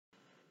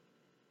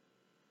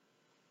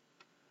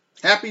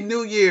Happy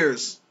New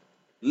Year's,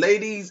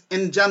 ladies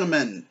and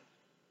gentlemen.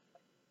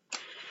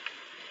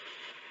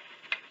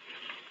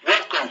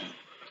 Welcome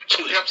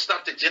to Help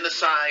Stop the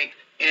Genocide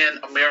in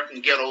American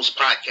Ghettos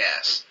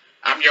podcast.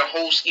 I'm your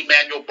host,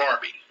 Emmanuel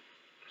Barbie.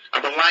 I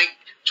would like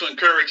to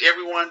encourage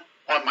everyone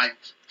on my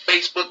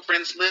Facebook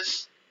friends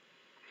list,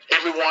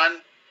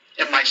 everyone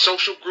in my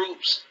social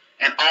groups,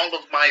 and all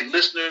of my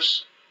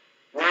listeners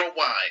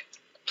worldwide.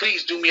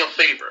 Please do me a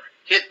favor.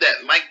 Hit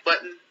that like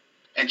button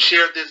and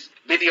share this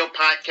video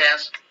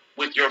podcast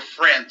with your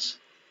friends,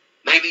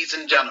 ladies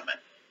and gentlemen.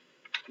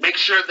 Make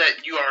sure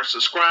that you are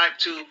subscribed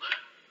to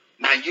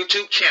my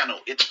YouTube channel.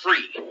 It's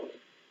free.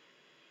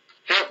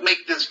 Help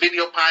make this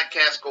video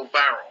podcast go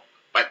viral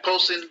by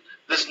posting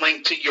this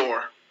link to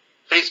your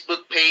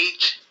Facebook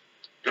page,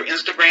 your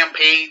Instagram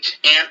page,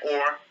 and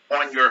or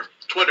on your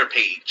Twitter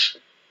page.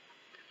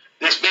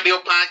 This video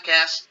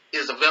podcast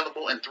is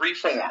available in 3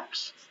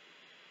 forms: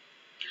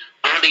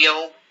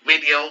 audio,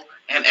 video,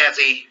 and as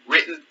a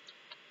written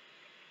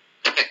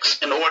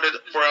text in order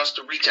for us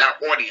to reach our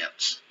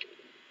audience.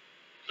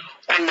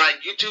 On my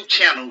YouTube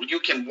channel,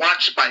 you can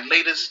watch my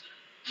latest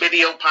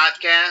video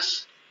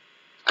podcasts.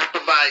 I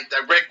provide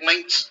direct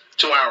links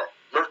to our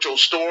virtual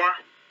store,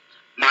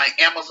 my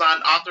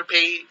Amazon author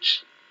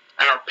page,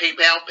 our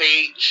PayPal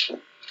page,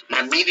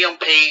 my Medium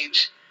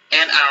page,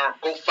 and our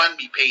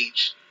GoFundMe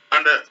page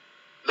under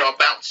the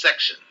About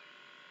section.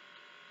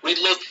 We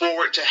look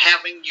forward to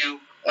having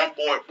you on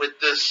board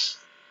with us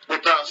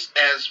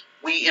as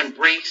we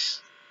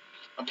embrace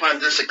upon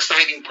this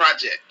exciting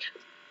project.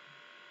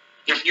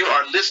 If you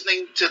are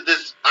listening to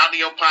this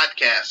audio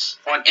podcast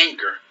on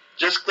Anchor,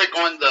 just click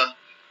on the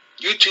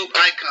YouTube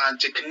icon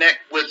to connect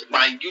with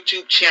my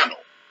YouTube channel.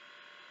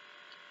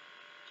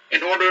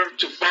 In order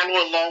to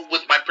follow along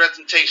with my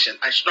presentation,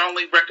 I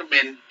strongly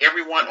recommend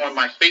everyone on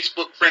my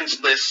Facebook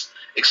friends list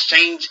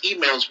exchange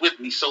emails with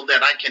me so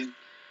that I can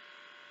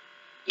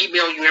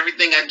email you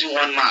everything I do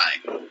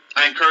online.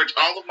 I encourage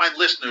all of my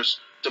listeners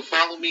to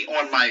follow me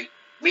on my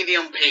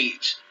Medium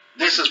page.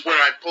 This is where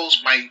I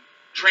post my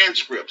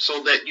transcript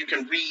so that you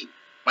can read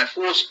my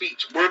full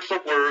speech word for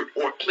word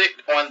or click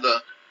on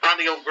the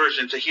audio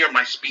version to hear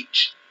my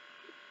speech.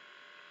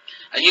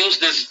 I use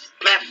this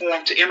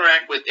platform to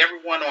interact with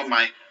everyone on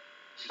my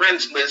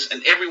friends list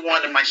and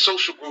everyone in my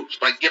social groups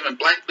by giving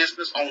Black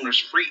business owners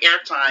free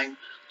airtime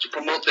to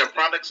promote their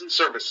products and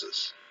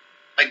services.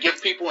 I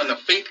give people in the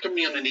faith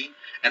community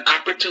an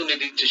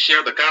opportunity to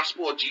share the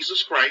gospel of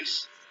Jesus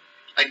Christ.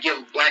 I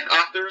give Black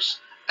authors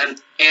and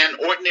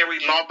ordinary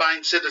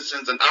law-abiding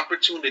citizens an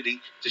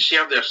opportunity to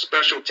share their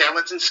special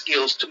talents and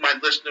skills to my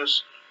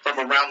listeners from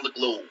around the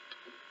globe.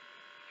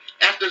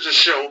 After the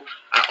show,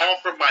 I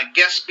offer my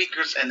guest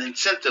speakers an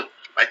incentive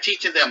by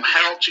teaching them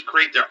how to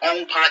create their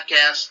own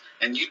podcast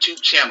and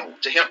YouTube channel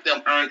to help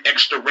them earn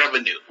extra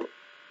revenue.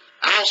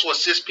 I also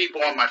assist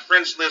people on my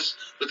friends list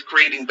with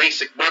creating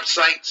basic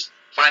websites,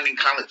 finding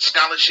college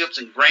scholarships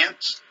and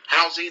grants,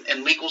 housing,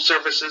 and legal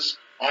services,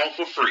 all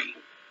for free.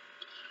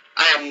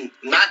 I am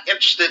not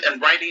interested in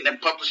writing and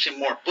publishing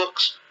more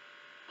books,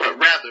 but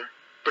rather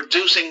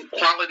producing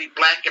quality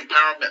Black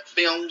empowerment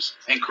films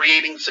and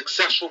creating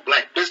successful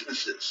Black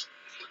businesses.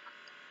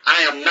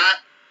 I am not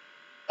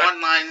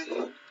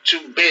online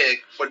to beg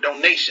for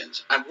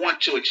donations. I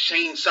want to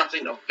exchange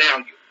something of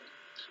value.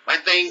 My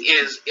thing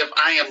is, if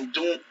I am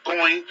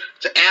going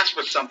to ask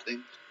for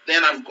something,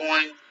 then I'm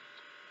going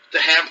to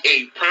have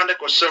a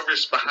product or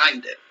service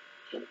behind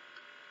it.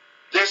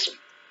 This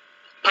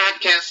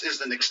podcast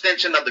is an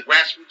extension of the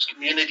grassroots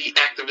community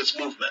activist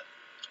movement.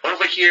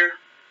 Over here,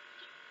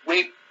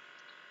 we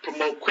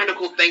promote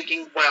critical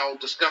thinking while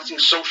discussing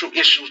social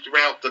issues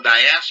throughout the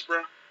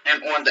diaspora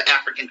and on the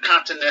African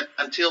continent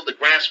until the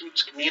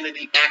Grassroots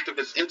Community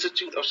Activist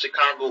Institute of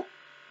Chicago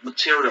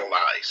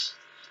materialize.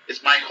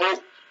 It's my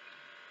hope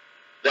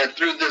that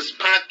through this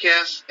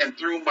podcast and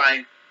through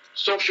my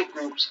social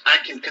groups, I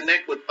can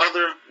connect with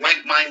other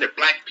like-minded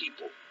Black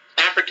people,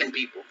 African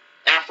people,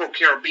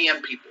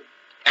 Afro-Caribbean people,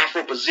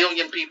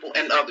 Afro-Brazilian people,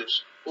 and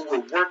others who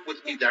will work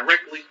with me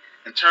directly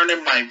in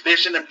turning my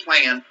vision and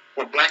plan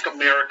for Black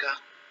America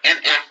and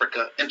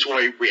Africa into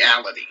a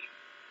reality.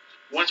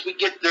 Once we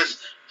get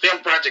this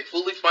film project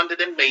fully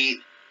funded and made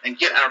and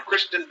get our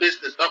Christian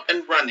business up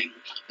and running,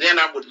 then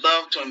I would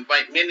love to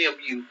invite many of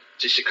you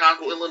to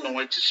Chicago,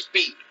 Illinois to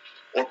speak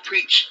or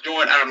preach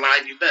during our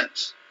live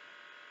events.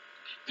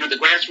 Through the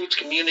Grassroots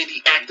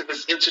Community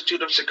Activist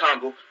Institute of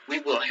Chicago, we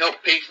will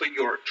help pay for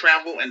your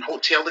travel and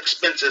hotel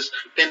expenses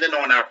depending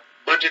on our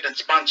budget and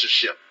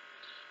sponsorship.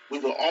 We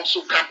will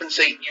also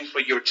compensate you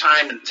for your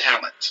time and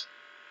talent.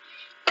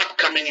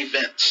 Upcoming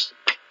events.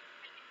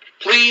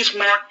 Please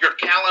mark your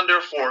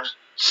calendar for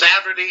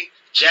Saturday,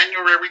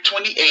 January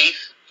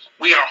 28th.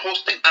 We are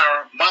hosting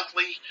our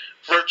monthly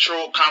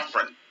virtual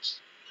conference.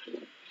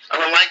 I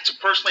would like to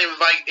personally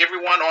invite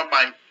everyone on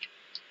my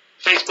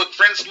Facebook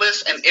friends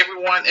list and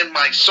everyone in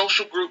my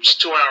social groups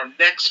to our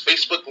next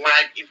Facebook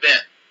Live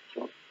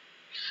event.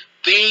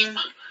 Theme,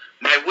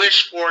 My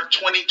Wish for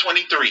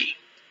 2023.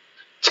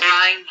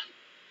 Time,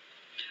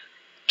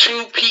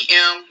 2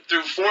 p.m.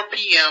 through 4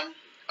 p.m.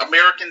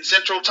 American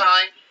Central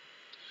Time,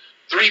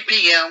 3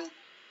 p.m.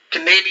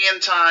 Canadian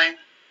Time,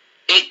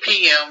 8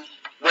 p.m.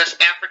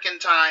 West African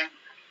Time,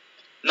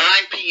 9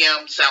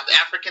 p.m. South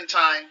African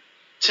Time,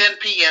 10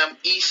 p.m.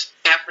 East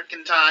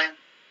African Time,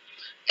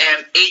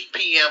 and 8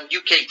 p.m.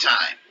 UK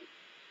Time.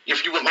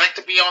 If you would like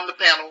to be on the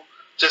panel,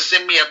 just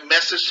send me a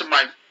message to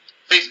my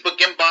Facebook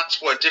inbox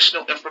for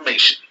additional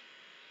information.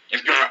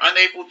 If you are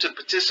unable to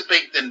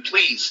participate, then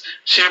please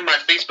share my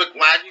Facebook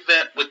Live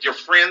event with your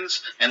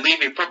friends and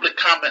leave a public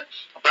comment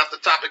about the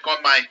topic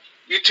on my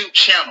YouTube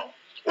channel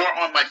or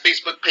on my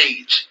Facebook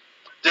page.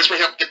 This will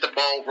help get the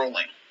ball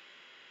rolling.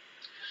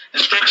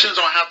 Instructions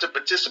on how to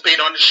participate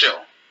on the show.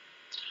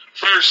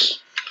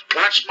 First,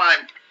 watch my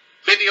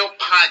video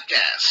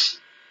podcast.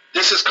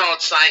 This is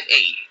called Side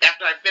A.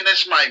 After I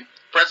finish my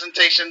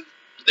presentation,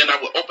 then I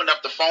will open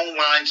up the phone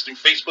lines through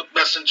Facebook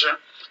Messenger.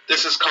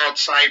 This is called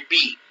Side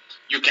B.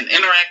 You can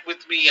interact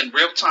with me in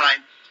real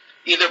time,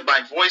 either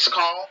by voice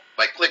call,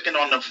 by clicking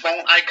on the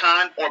phone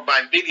icon, or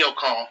by video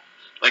call,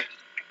 like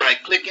by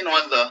clicking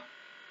on the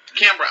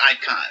camera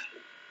icon.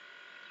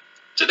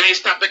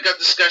 Today's topic of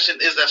discussion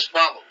is as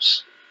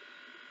follows.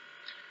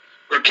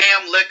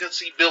 Gracam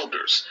Legacy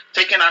Builders,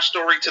 taking our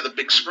story to the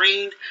big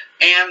screen,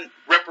 and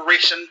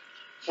reparation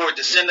for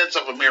descendants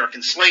of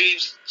American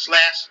slaves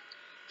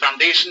 /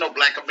 foundational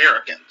Black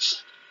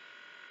Americans.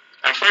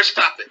 Our first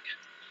topic,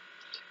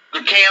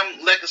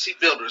 Gracam Legacy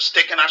Builders,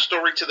 taking our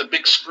story to the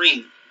big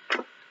screen.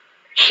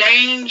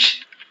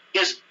 Change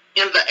is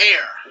in the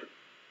air.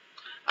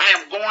 I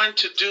am going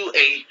to do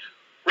a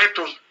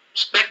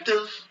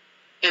retrospective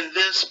in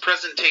this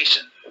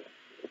presentation.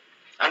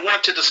 I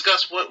want to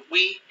discuss what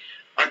we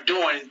are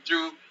doing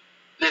through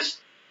this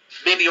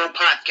video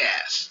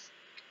podcast.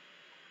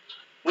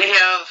 We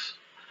have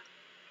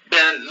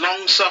been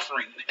long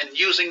suffering and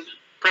using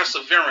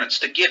perseverance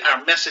to get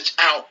our message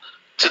out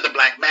to the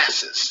Black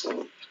masses.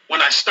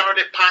 When I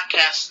started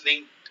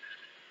podcasting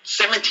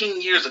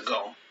 17 years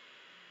ago,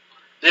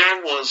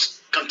 there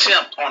was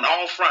contempt on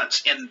all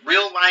fronts in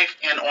real life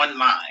and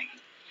online.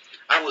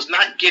 I was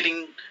not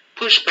getting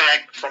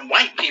pushback from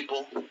white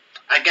people.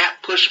 I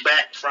got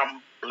pushback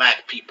from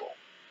Black people.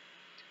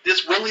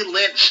 This Willie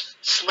Lynch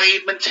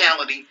slave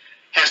mentality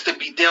has to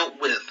be dealt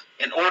with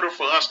in order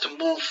for us to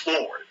move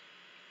forward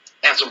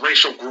as a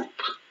racial group.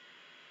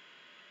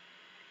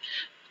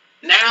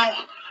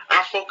 Now,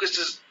 our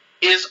focus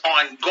is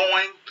on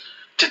going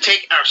to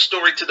take our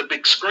story to the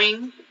big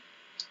screen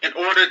in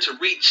order to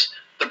reach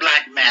the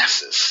Black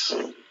masses.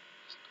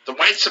 The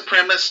white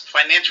supremacist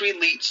financial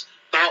elites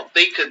thought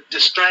they could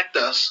distract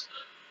us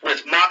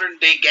with modern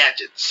day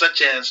gadgets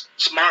such as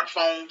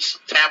smartphones,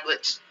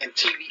 tablets, and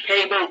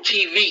cable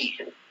TV.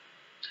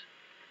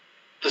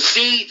 The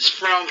seeds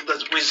from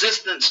the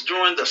resistance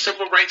during the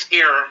civil rights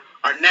era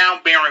are now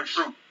bearing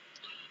fruit.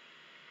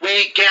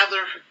 We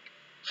gather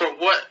for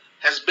what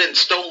has been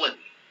stolen,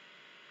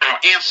 our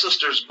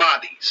ancestors'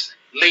 bodies,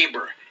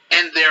 labor,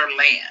 and their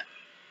land.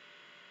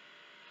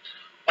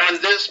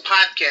 On this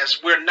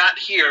podcast, we're not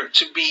here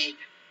to be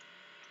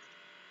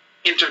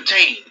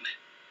entertained.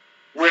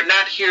 We're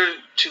not here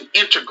to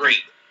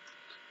integrate.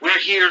 We're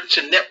here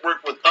to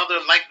network with other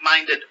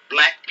like-minded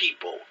Black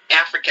people,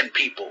 African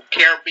people,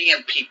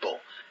 Caribbean people,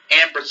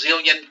 and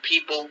Brazilian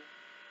people.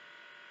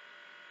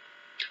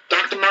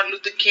 Dr. Martin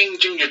Luther King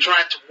Jr.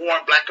 tried to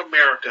warn Black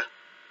America.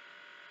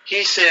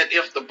 He said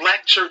if the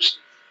Black church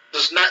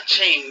does not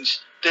change,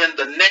 then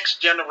the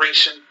next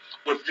generation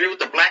will view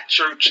the Black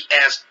church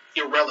as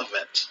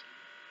irrelevant.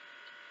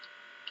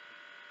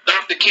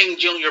 Dr. King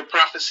Jr.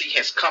 prophecy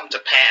has come to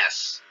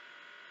pass.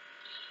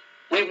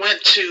 We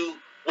went to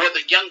where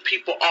the young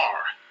people are.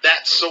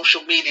 That's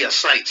social media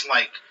sites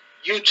like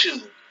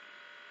YouTube,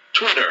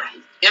 Twitter,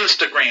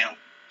 Instagram,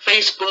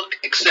 Facebook,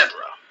 etc.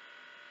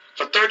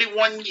 For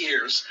 31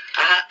 years,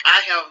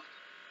 I have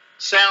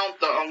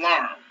sounded the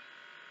alarm,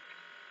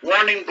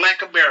 warning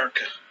Black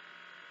America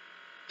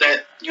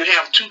that you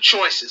have two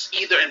choices,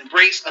 either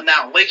embrace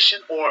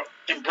annihilation or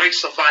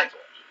embrace survival.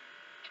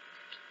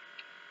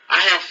 I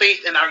have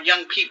faith in our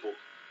young people.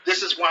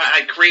 This is why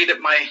I created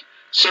my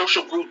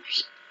social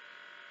groups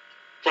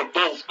for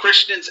both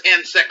Christians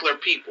and secular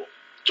people,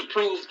 to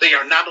prove they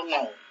are not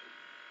alone.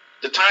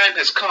 The time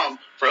has come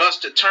for us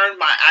to turn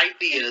my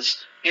ideas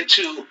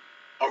into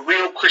a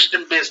real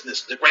Christian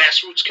business, the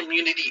Grassroots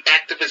Community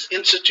Activist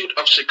Institute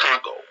of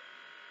Chicago.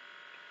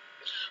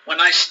 When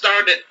I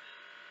started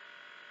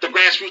the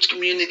Grassroots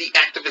Community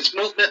Activist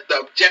Movement, the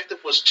objective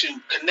was to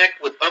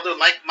connect with other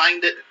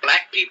like-minded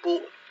Black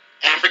people,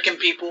 African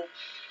people,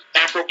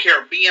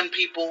 Afro-Caribbean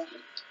people,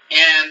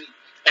 and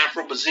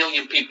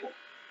Afro-Brazilian people.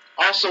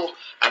 Also,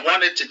 I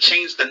wanted to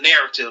change the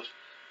narrative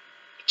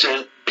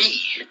to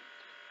be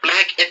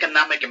Black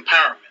economic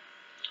empowerment,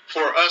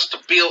 for us to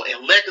build a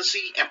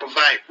legacy and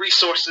provide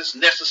resources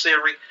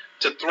necessary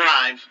to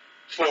thrive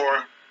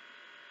for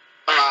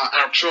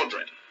our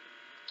children.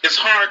 It's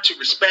hard to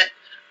respect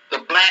the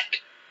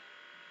Black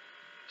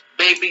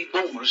baby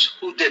boomers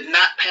who did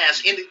not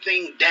pass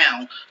anything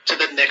down to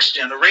the next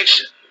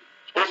generation.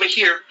 Over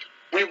here,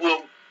 we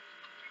will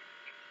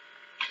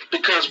be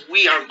because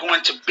we are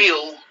going to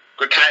build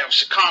Grekai of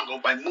Chicago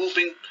by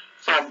moving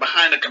from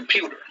behind a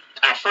computer.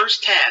 Our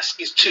first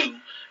task is to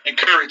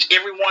encourage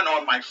everyone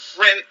on my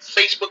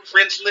Facebook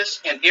friends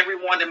list and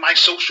everyone in my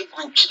social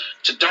groups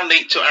to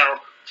donate to our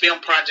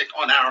film project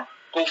on our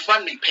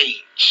GoFundMe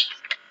page.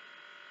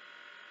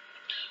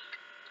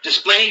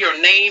 Display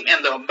your name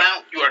and the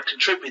amount you are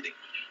contributing.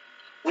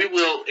 We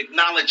will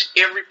acknowledge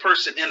every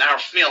person in our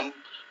film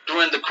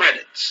during the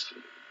credits.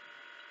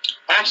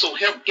 Also,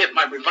 help get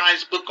my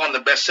revised book on the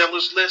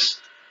bestsellers list.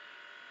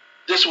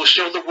 This will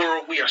show the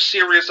world we are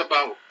serious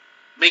about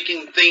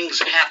making things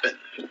happen.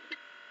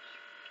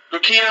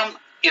 Grucam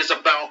is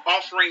about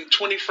offering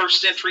 21st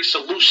century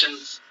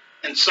solutions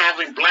and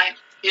solving Black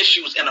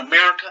issues in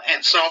America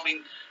and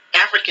solving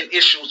African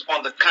issues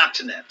on the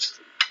continent.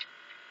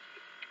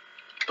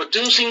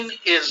 Producing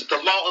is the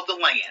law of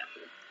the land.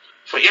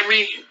 For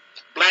every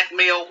Black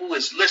male who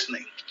is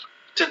listening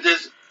to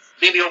this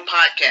video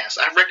podcast,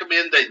 I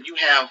recommend that you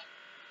have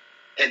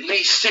at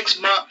least 6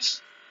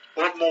 months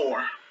or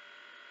more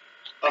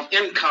of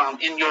income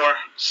in your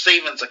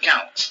savings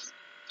accounts.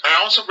 I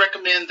also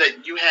recommend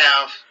that you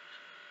have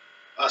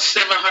a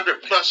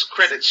 700 plus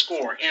credit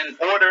score in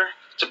order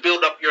to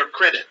build up your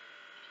credit.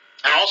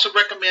 I also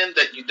recommend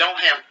that you don't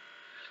have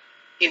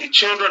any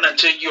children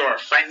until you are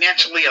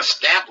financially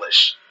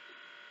established.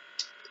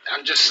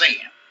 I'm just saying,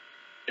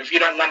 if you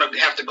don't want to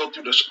have to go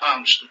through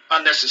the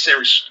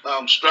unnecessary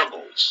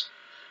struggles,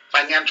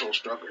 financial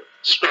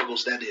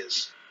struggles that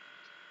is.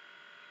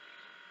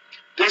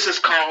 This is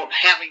called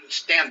having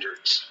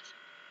standards.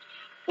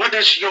 What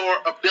is your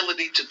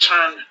ability to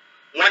turn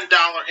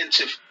 $1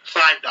 into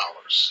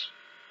 $5?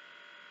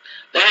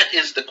 That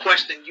is the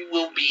question you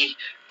will be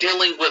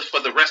dealing with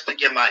for the rest of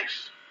your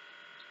life.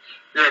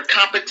 Your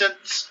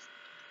competence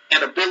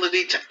and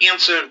ability to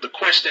answer the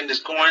question is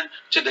going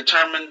to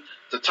determine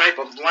the type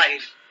of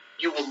life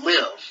you will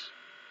live.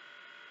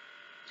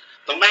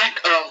 The lack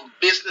of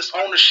business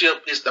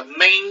ownership is the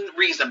main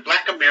reason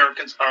Black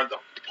Americans are the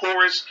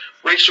poorest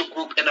racial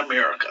group in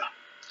America.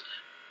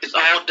 It's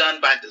all done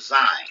by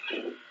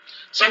design.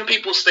 Some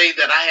people say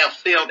that I have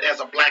failed as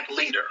a Black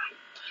leader.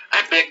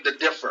 I beg to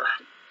differ.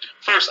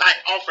 First, I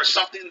offer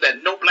something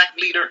that no Black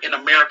leader in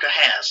America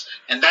has,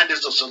 and that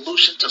is a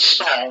solution to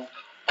solve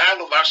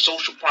all of our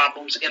social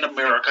problems in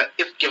America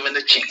if given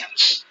a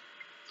chance.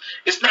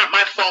 It's not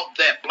my fault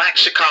that Black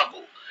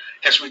Chicago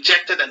has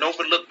rejected and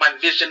overlooked my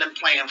vision and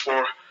plan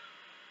for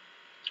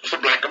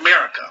Black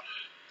America.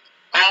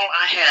 All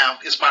I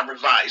have is my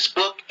revised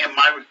book and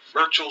my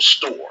virtual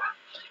store.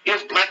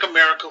 If Black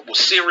America was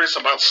serious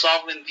about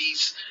solving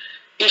these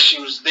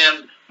issues,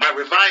 then my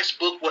revised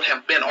book would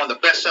have been on the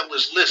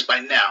bestsellers list by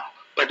now,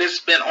 but it's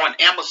been on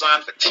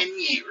Amazon for 10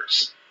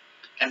 years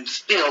and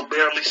still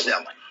barely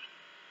selling.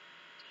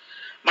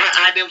 My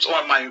items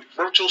on my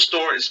virtual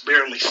store is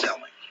barely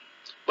selling,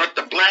 but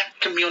the Black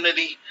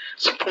community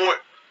support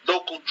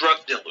local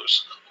drug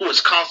dealers who is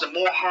causing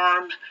more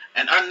harm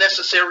and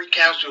unnecessary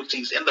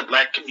casualties in the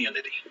Black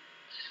community.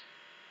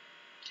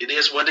 It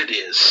is what it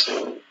is.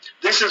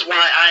 This is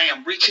why I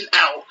am reaching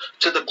out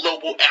to the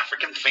global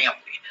African family.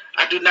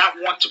 I do not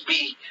want to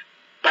be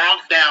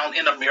bogged down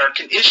in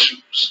American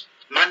issues.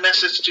 My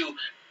message to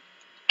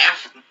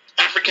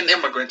African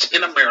immigrants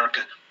in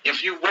America: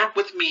 if you work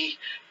with me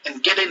in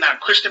getting our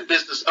Christian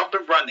business up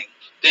and running,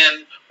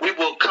 then we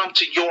will come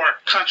to your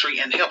country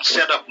and help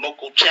set up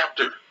local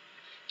chapters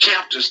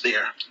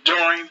there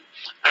during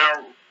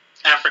our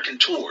African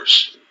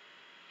tours.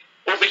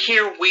 Over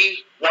here,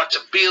 we want to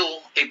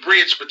build a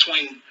bridge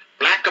between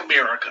Black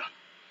America,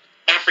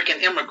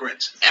 African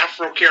immigrants,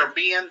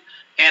 Afro-Caribbean,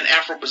 and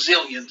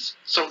Afro-Brazilians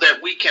so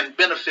that we can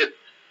benefit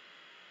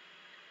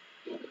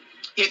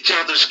each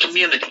other's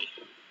community.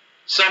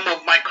 Some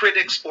of my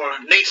critics or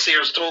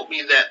naysayers told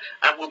me that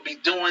I will be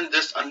doing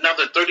this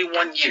another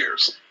 31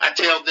 years. I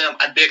tell them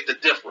I beg to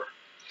differ.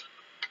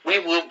 We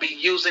will be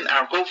using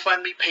our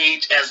GoFundMe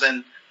page as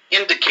an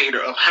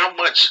indicator of how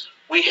much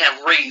we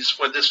have raised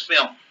for this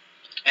film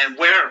and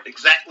where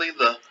exactly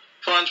the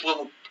funds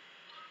will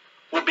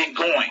be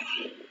going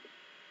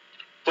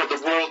for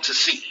the world to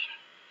see.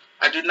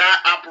 I do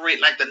not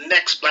operate like the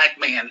next Black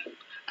man.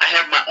 I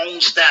have my own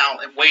style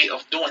and way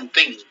of doing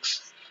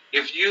things.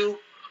 If you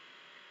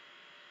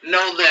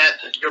know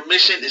that your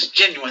mission is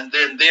genuine,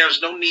 then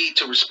there's no need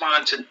to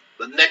respond to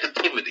the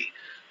negativity,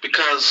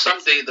 because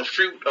someday the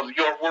fruit of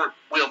your work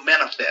will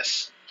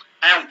manifest.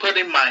 I am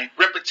putting my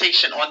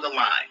reputation on the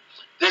line.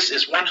 This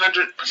is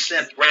 100%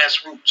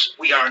 grassroots.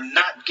 We are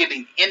not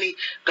getting any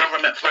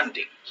government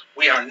funding.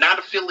 We are not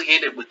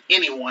affiliated with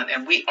anyone,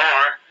 and we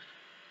are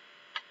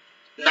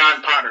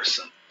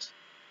nonpartisan.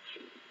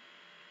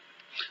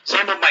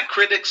 Some of my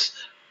critics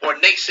or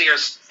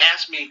naysayers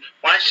ask me,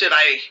 why should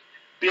I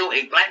build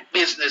a Black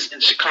business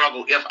in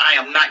Chicago if I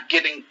am not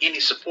getting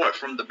any support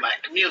from the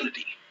Black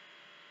community?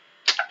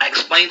 I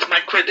explained to my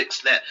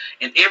critics that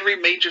in every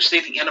major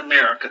city in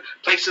America,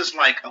 places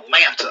like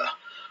Atlanta,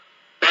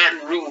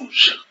 Baton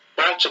Rouge,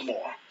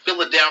 Baltimore,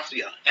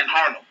 Philadelphia, and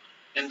Harlem,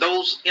 in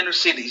those inner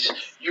cities,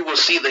 you will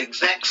see the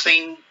exact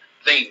same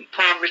thing: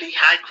 poverty,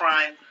 high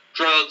crime,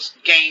 drugs,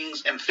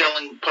 gangs, and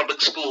failing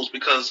public schools,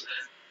 because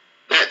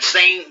that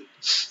same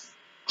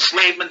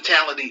slave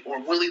mentality or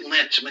Willie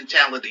Lynch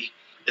mentality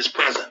is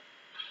present.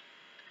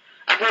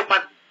 I wrote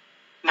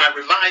my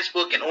revised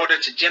book in order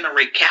to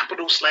generate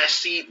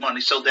capital/seed money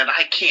so that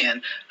I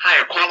can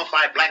hire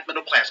qualified black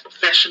middle class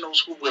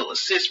professionals who will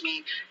assist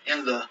me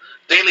in the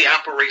daily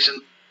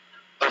operation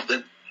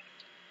of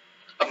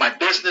my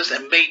business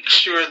and make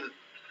sure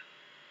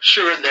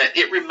that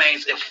it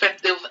remains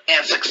effective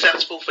and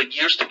successful for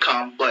years to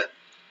come. But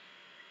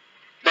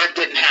that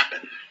didn't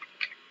happen.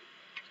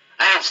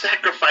 I have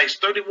sacrificed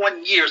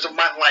 31 years of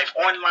my life,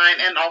 online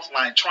and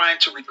offline, trying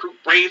to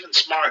recruit brave and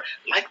smart,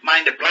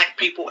 like-minded black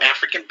people,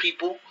 African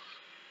people,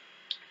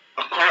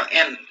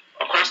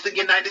 across the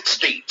United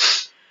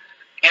States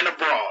and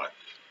abroad,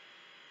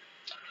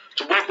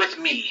 to work with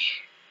me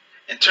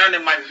and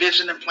turning my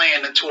vision and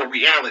plan into a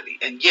reality.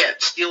 And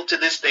yet, still to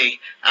this day,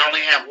 I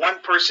only have one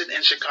person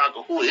in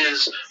Chicago who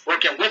is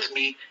working with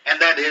me,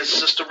 and that is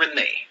Sister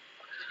Renee.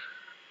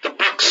 The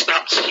buck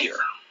stops here.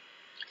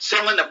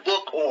 Selling a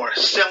book or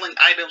selling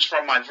items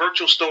from my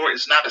virtual store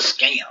is not a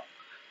scam.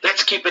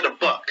 Let's keep it a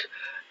buck.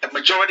 A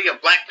majority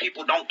of black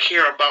people don't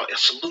care about a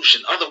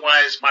solution.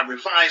 Otherwise, my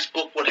revised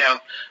book would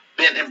have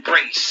been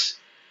embraced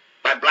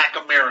by Black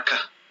America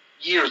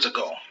years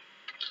ago.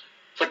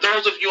 For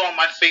those of you on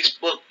my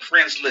Facebook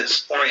friends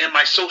list or in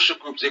my social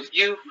groups, if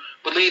you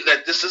believe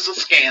that this is a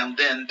scam,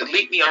 then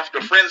delete me off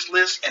the friends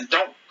list and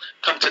don't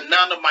come to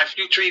none of my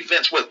future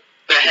events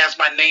that has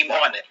my name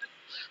on it.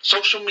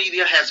 Social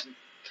media has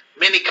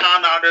many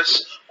con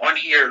artists on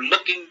here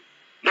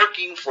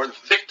lurking for the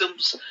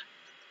victims.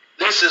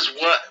 This is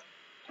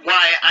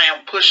why I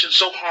am pushing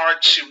so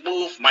hard to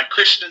move my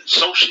Christian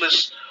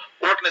socialist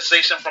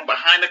organization from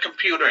behind a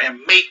computer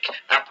and make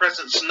our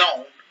presence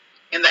known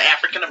in the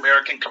African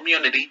American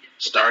community,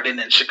 starting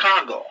in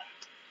Chicago.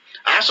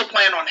 I also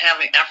plan on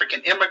having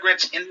African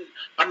immigrants in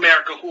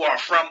America who are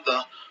from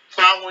the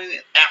following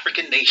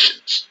African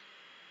nations.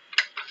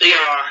 They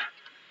are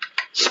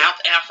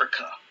South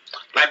Africa,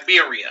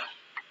 Liberia,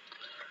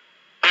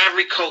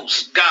 Ivory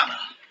Coast, Ghana,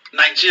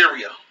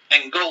 Nigeria,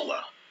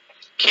 Angola,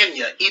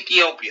 Kenya,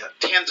 Ethiopia,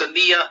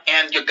 Tanzania,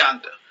 and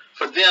Uganda,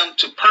 for them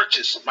to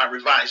purchase my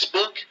revised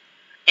book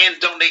and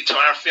donate to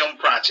our film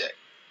project.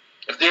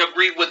 If they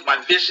agree with my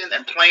vision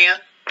and plan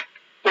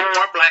for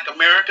Black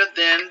America,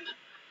 then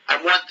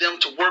I want them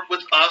to work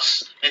with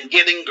us in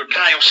getting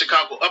Gurkhayo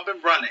Chicago up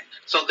and running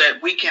so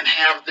that we can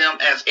have them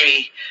as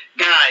a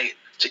guide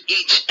to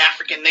each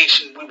African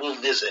nation we will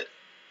visit.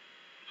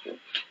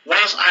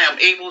 Once I am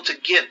able to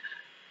get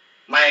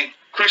my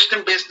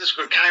Christian business,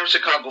 Gurkhayo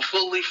Chicago,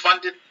 fully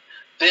funded,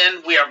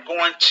 then we are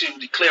going to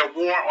declare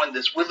war on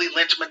this Willie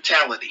Lynch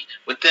mentality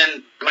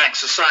within black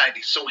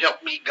society. So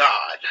help me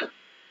God.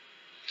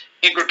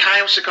 In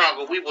Gurkhayo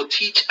Chicago, we will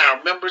teach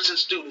our members and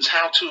students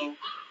how to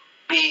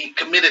be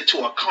committed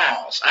to a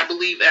cause. I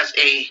believe as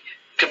a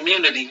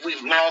community,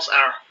 we've lost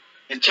our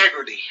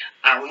integrity,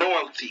 our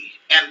loyalty,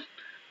 and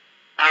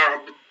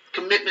our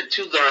commitment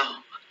to the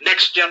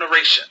next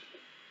generation.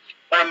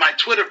 On my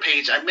Twitter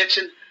page, I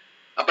mentioned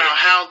about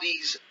how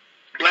these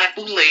black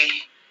boule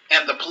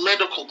and the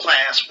political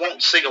class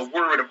won't say a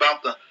word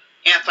about the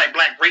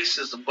anti-black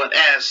racism, but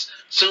as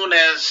soon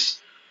as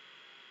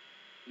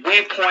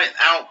we point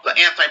out the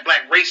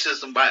anti-black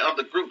racism by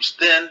other groups,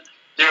 then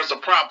there's a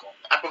problem.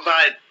 I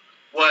provide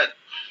what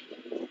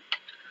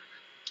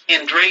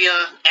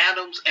Andrea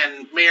Adams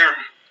and Mayor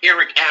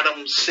Eric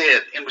Adams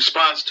said in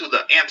response to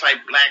the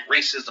anti-black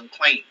racism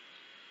claim.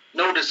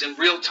 Notice in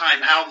real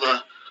time how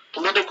the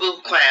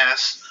political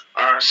class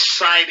are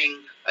siding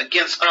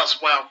against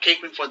us while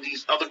caping for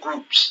these other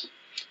groups.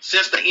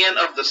 Since the end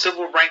of the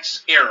civil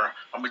rights era,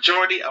 a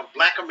majority of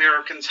black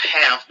Americans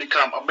have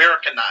become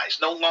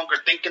Americanized, no longer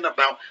thinking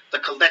about the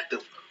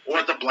collective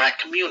or the black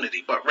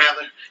community, but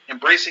rather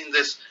embracing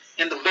this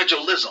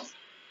individualism.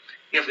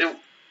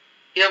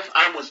 If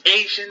I was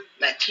Asian,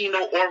 Latino,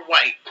 or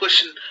white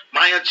pushing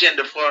my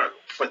agenda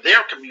for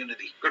their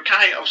community,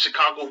 Gurkhayo of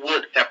Chicago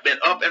would have been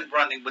up and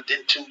running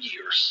within 2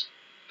 years.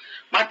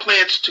 My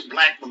pledge to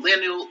black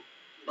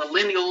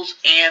millennials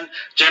and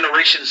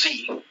Generation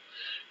Z: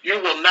 you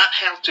will not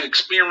have to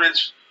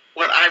experience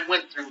what I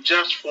went through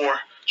just for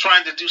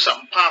trying to do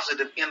something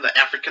positive in the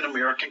African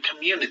American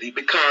community,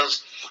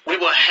 because we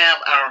will have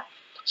our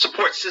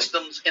support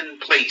systems in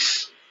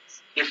place.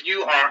 If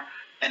you are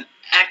an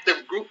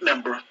active group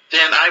member,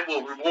 then I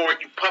will reward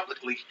you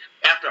publicly.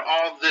 After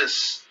all,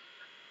 this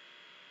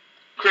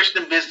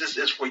Christian business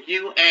is for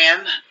you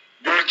and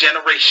your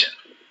generation.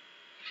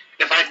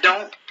 If I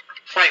don't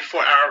fight for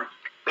our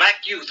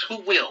black youth, who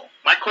will?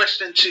 My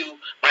question to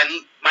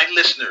my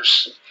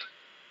listeners: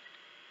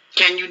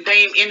 can you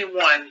name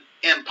anyone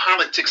in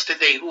politics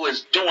today who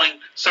is doing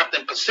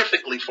something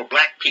specifically for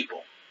black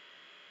people?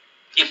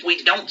 If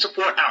we don't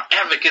support our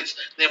advocates,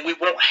 then we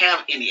won't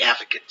have any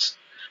advocates.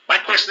 My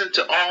question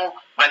to all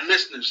my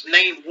listeners: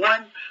 name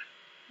one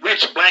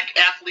rich black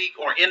athlete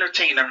or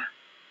entertainer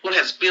who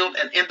has built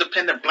an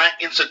independent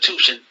black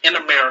institution in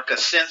America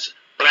since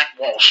Black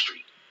Wall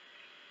Street.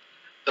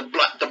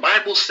 The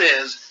Bible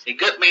says, a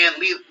good man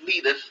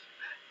leadeth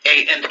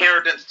a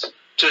inheritance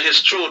to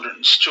his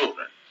children's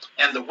children,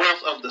 and the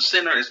wealth of the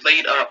sinner is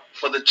laid up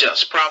for the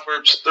just.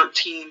 Proverbs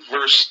 13,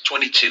 verse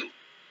 22.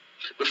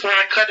 Before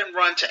I cut and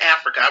run to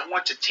Africa, I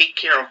want to take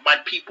care of my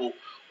people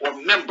or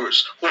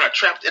members who are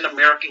trapped in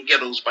American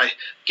ghettos by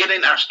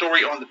getting our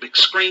story on the big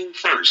screen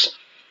first.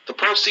 The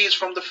proceeds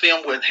from the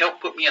film will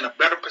help put me in a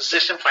better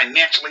position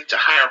financially to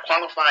hire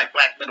qualified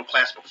black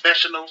middle-class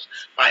professionals,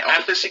 buy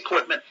office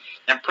equipment,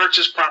 and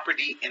purchase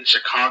property in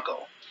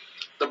Chicago.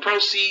 The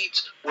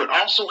proceeds would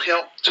also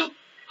help to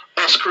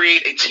us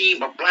create a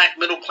team of black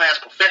middle-class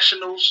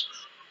professionals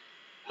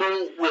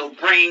who will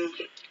bring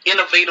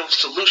innovative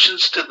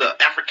solutions to the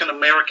African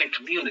American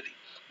community.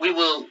 We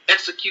will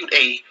execute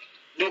a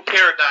new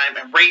paradigm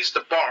and raise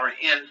the bar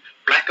in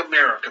Black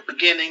America,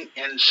 beginning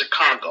in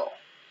Chicago.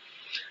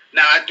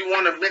 Now, I do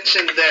want to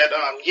mention that,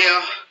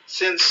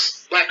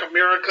 since Black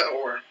America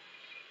or,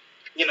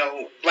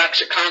 Black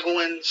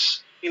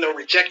Chicagoans,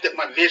 rejected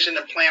my vision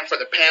and plan for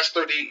the past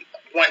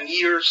 31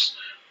 years,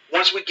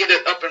 once we get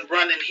it up and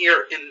running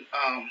here in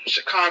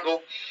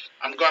Chicago,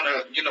 I'm going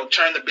to,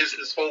 turn the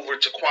business over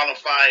to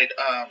qualified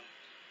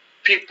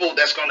people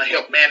that's going to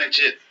help manage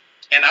it.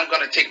 And I'm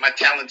going to take my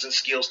talents and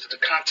skills to the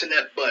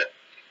continent. But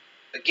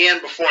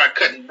again, before I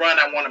cut and run,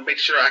 I want to make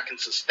sure I can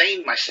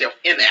sustain myself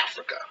in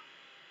Africa.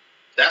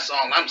 That's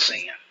all I'm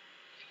saying.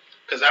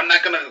 Because I'm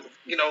not going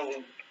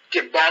to,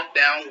 get bogged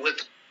down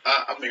with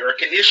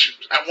American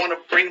issues. I want to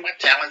bring my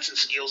talents and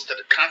skills to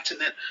the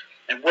continent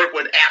and work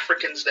with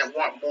Africans that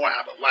want more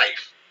out of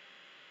life.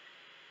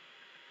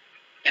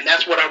 And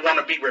that's what I want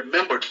to be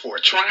remembered for,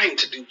 trying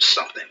to do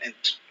something. And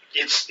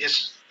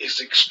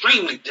it's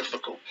extremely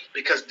difficult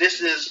because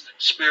this is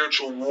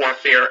spiritual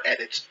warfare at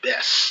its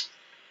best.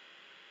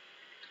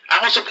 I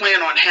also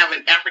plan on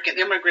having African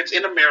immigrants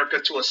in America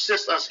to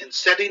assist us in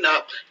setting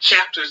up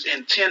chapters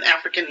in 10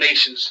 African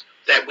nations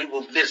that we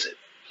will visit.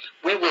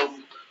 We will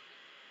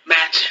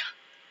match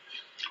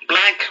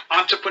black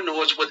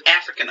entrepreneurs with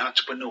African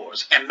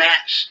entrepreneurs and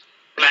match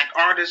black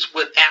artists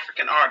with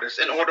African artists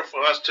in order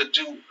for us to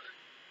do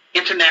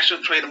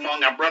international trade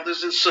among our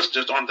brothers and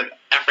sisters on the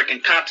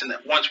African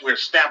continent once we're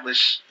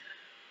established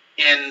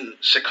in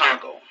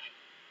Chicago.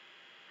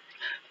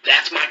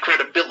 That's my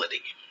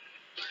credibility.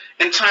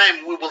 In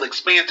time, we will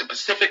expand to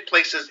Pacific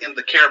places in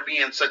the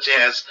Caribbean, such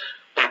as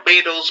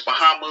Barbados,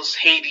 Bahamas,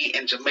 Haiti,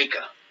 and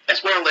Jamaica,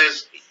 as well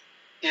as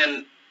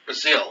in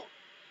Brazil.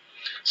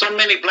 So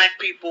many black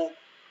people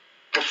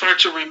prefer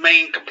to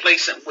remain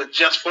complacent with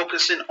just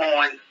focusing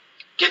on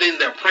getting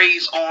their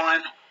praise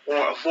on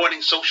or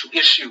avoiding social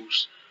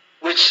issues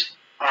which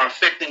are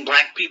affecting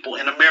black people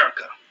in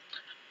America.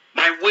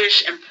 My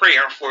wish and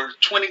prayer for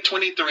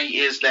 2023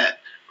 is that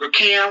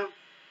GRCAM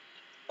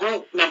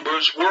group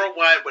members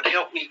worldwide would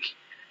help me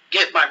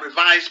get my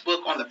revised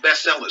book on the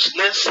bestsellers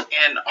list,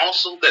 and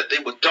also that they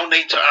would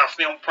donate to our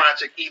film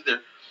project either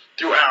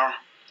through our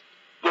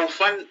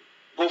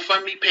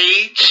GoFundMe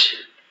page,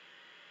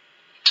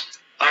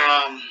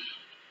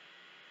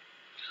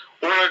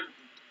 or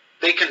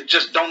they can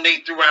just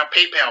donate through our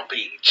PayPal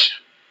page.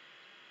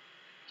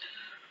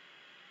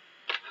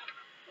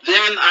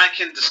 Then I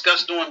can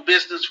discuss doing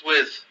business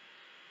with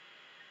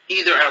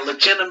either a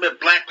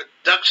legitimate black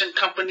production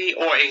company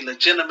or a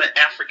legitimate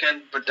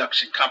African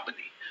production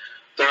company.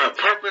 The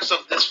purpose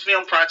of this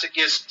film project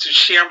is to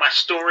share my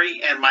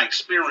story and my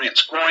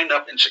experience growing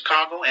up in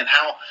Chicago and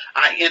how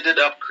I ended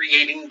up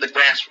creating the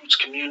grassroots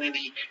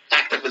community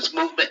activist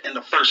movement in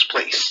the first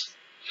place.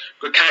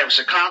 GRCAI of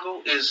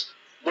Chicago is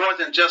more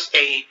than just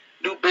a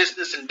new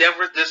business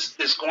endeavor. This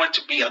is going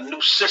to be a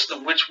new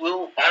system which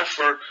will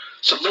offer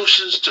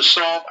solutions to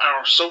solve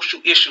our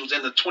social issues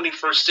in the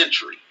 21st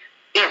century,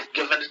 if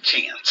given a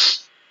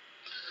chance.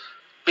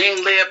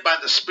 Being led by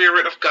the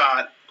Spirit of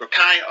God,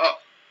 GRCAI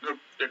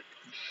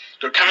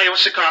of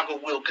Chicago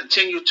will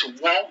continue to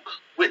walk,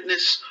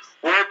 witness,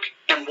 work,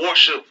 and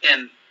worship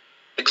in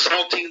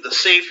exalting the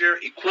Savior,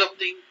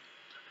 equipping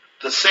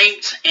the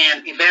saints,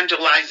 and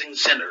evangelizing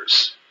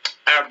sinners.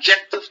 Our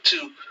objective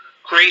to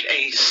create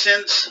a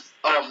sense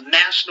of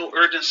national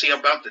urgency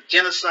about the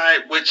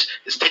genocide which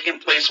is taking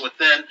place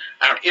within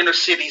our inner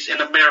cities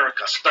in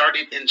America,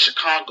 starting in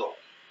Chicago.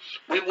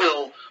 We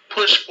will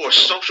push for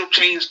social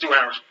change through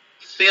our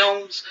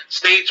films,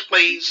 stage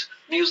plays,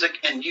 music,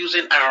 and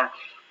using our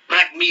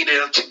black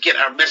media to get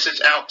our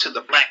message out to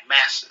the black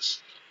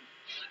masses.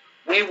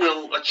 We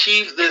will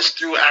achieve this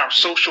through our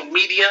social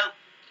media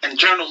and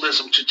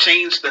journalism to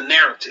change the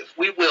narrative.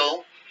 We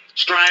will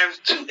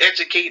strive to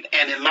educate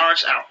and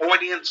enlarge our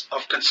audience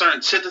of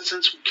concerned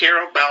citizens who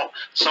care about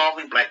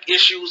solving black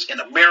issues in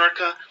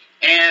America,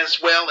 as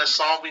well as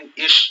solving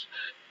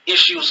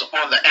issues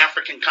on the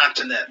African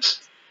continent.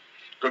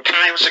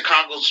 GRCAI of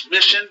Chicago's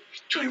mission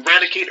to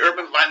eradicate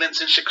urban violence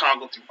in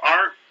Chicago through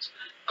art,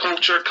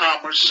 culture,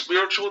 commerce,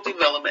 spiritual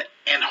development,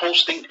 and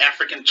hosting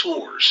African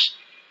tours,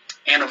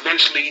 and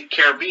eventually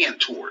Caribbean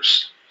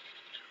tours.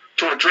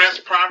 To address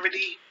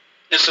poverty,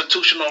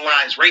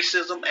 institutionalized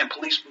racism, and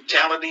police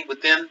brutality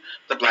within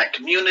the black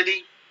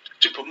community,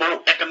 to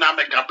promote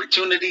economic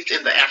opportunities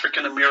in the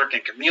African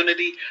American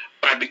community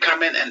by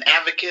becoming an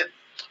advocate,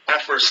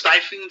 offer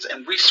stipends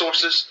and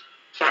resources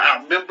for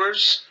our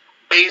members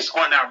based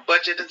on our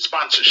budget and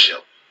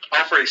sponsorship,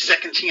 offer a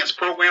second chance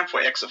program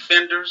for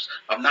ex-offenders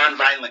of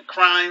nonviolent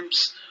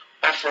crimes,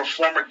 offer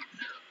former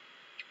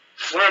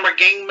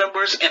gang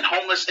members and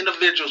homeless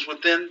individuals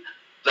within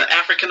the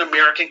African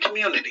American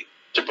community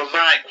to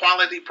provide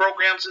quality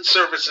programs and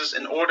services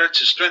in order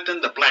to strengthen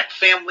the Black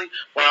family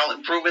while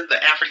improving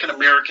the African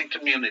American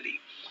community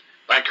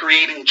by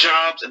creating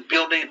jobs and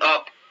building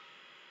up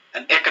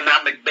an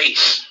economic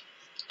base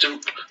to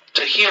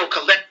heal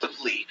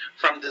collectively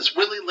from this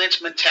Willie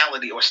Lynch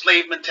mentality or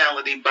slave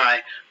mentality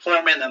by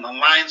forming an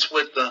alliance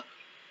with the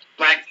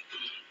Black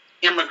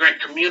immigrant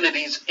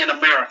communities in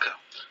America,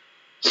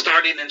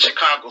 starting in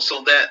Chicago,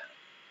 so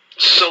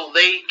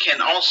they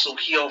can also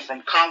heal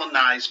from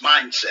colonized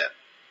mindset,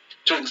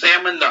 to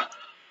examine the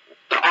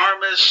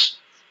Amish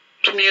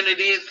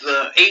community,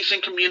 the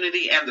Asian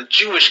community, and the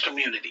Jewish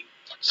community,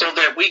 so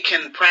that we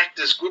can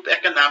practice group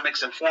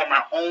economics and form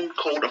our own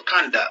code of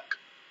conduct,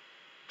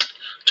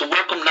 to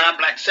welcome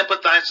non-Black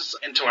sympathizers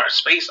into our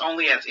space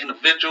only as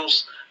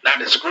individuals,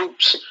 not as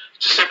groups,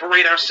 to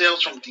separate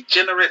ourselves from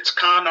degenerates,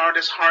 con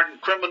artists,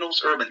 hardened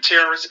criminals, urban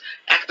terrorists,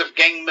 active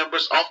gang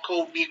members,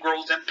 off-code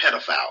Negroes, and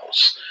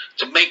pedophiles,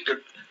 to make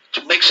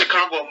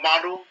Chicago a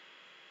model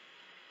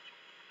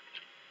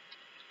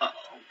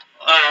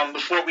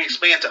before we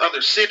expand to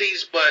other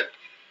cities. But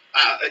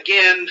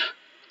again,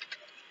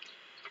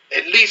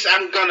 at least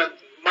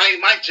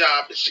my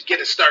job is to get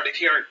it started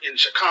here in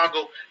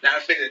Chicago. Now,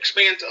 if it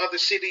expands to other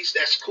cities,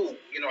 that's cool.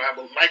 I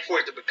would like for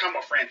it to become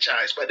a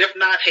franchise. But if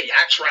not, hey,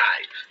 I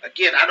tried.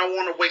 Again, I don't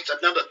want to waste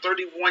another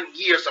 31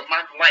 years of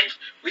my life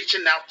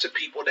reaching out to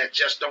people that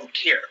just don't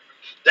care.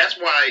 That's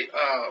why,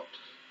 I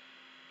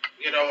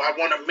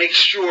want to make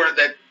sure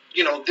that,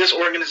 this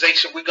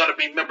organization, we're going to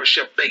be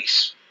membership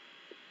based.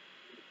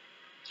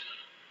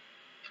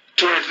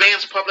 To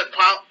advance public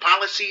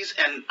policies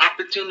and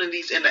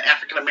opportunities in the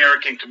African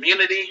American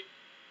community,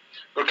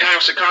 Gorkai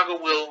of Chicago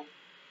will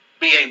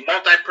be a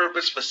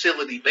multi-purpose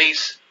facility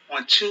based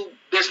on two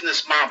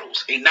business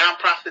models, a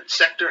nonprofit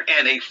sector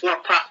and a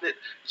for-profit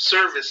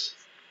service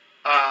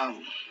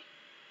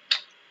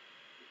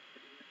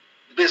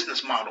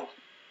business model.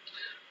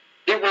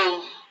 It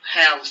will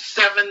have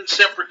 7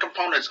 separate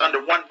components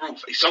under one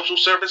roof: a social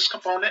service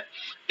component,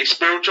 a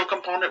spiritual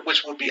component,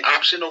 which will be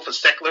optional for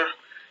secular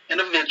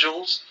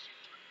individuals,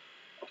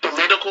 a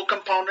political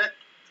component,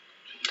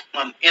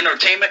 an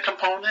entertainment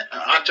component,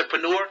 an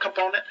entrepreneur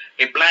component,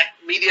 a Black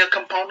media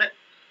component,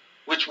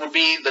 which will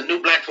be the new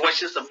Black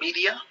voices of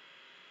media,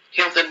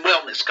 health and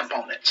wellness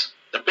components.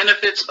 The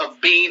benefits of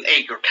being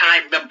a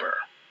Gorkai member.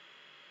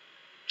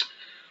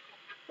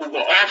 We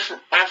will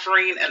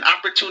offering an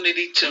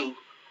opportunity to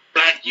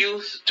Black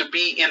youth to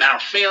be in our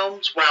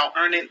films while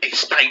earning a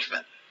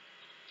stipend.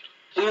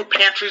 Food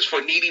pantries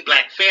for needy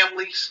Black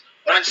families,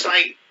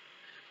 on-site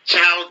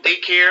child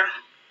daycare,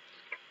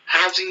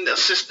 housing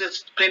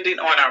assistance pending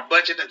on our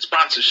budget and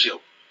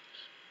sponsorship,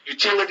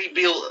 utility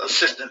bill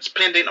assistance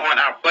pending on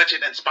our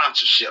budget and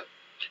sponsorship.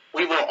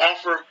 We will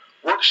offer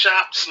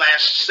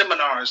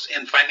workshops/seminars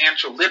in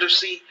financial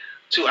literacy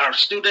to our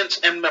students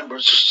and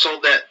members so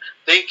that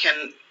they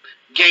can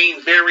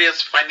gain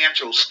various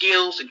financial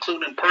skills,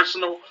 including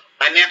personal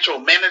financial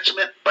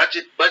management,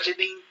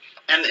 budgeting,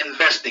 and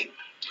investing.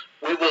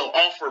 We will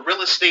offer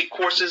real estate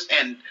courses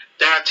and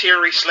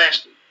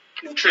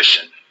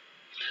dietary/nutrition,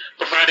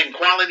 providing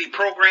quality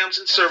programs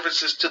and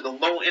services to the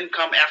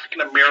low-income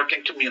African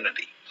American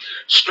community.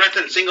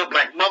 Strengthen single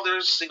Black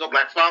mothers, single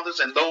Black fathers,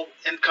 and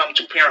low-income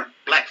two-parent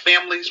Black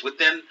families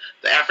within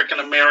the African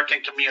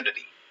American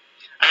community.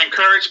 I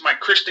encourage my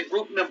Christian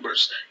group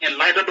members in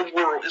Light of the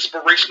World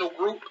Inspirational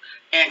Group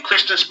and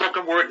Christian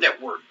Spoken Word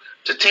Network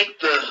to take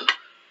the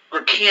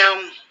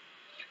Gorkai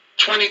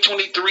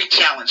 2023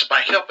 challenge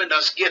by helping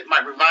us get my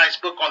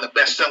revised book on the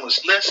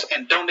bestsellers list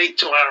and donate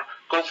to our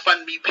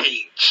GoFundMe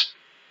page,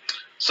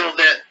 so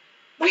that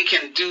we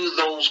can do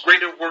those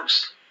greater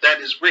works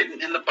that is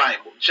written in the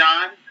Bible.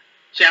 John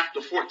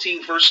chapter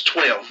 14, verse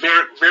 12.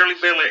 Verily,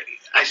 verily,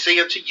 I say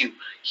unto you,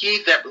 he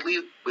that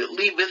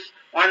believeth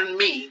on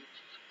me,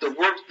 the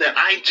work that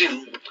I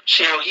do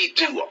shall he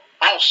do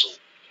also.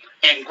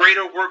 And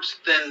greater works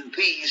than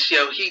these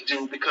shall he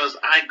do, because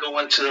I go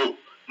unto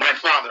my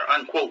Father,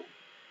 unquote.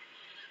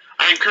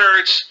 I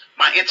encourage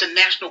my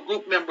international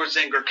group members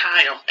in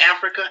Gorkai of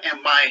Africa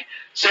and my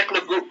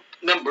secular group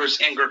members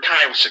in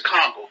Gorkai of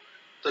Chicago,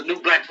 the new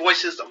Black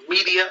voices of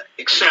media,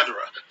 etc.,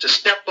 to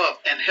step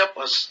up and help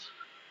us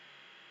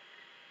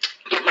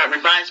get my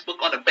revised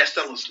book on the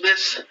bestsellers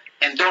list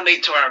and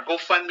donate to our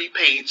GoFundMe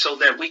page so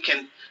that we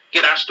can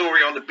get our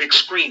story on the big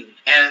screen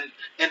and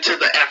into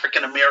the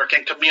African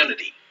American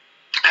community.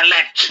 I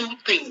lack 2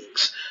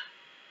 things: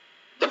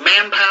 the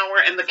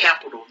manpower and the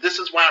capital. This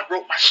is why I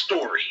wrote my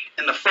story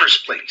in the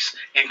first place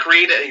and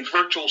created a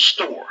virtual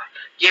store.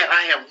 Yet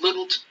I have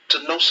little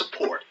to no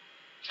support.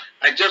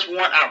 I just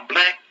want our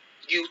Black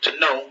youth to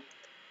know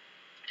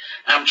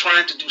I'm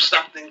trying to do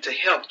something to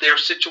help their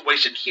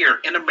situation here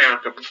in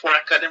America before I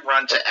cut and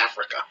run to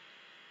Africa.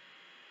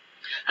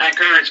 I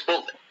encourage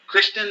both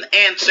Christian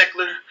and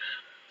secular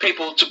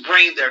people to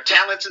bring their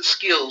talents and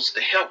skills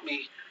to help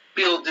me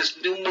build this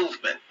new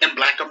movement in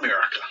Black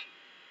America.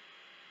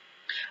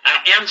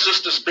 Our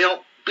ancestors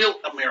built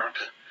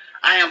America.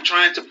 I am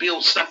trying to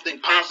build something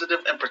positive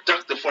and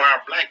productive for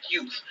our Black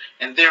youth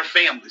and their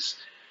families.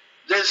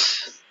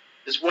 This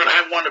is what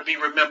I want to be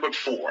remembered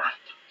for.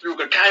 Through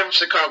Gurkaya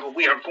Chicago,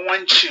 we are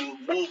going to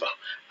move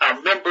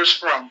our members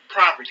from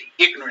poverty,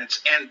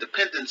 ignorance, and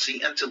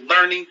dependency into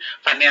learning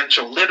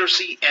financial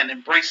literacy and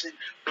embracing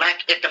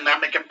Black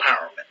economic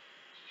empowerment.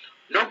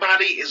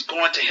 Nobody is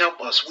going to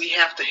help us. We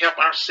have to help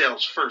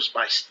ourselves first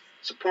by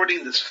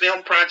supporting this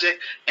film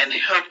project and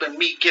helping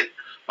me get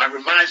my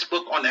revised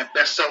book on that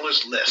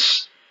bestsellers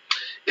list.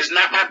 It's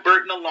not my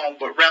burden alone,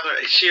 but rather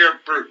a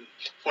shared burden,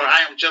 for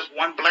I am just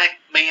one Black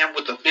man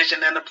with a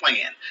vision and a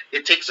plan.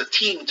 It takes a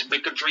team to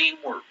make a dream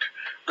work.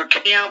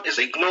 Gurkaya is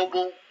a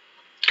global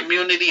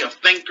community of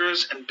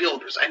thinkers and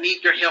builders. I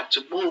need your help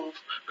to move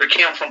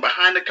Gurkaya from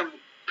behind the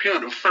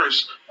computer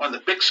first on the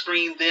big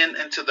screen, then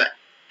into the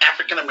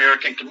African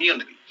American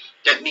community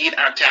that need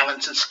our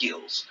talents and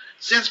skills.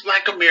 Since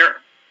Black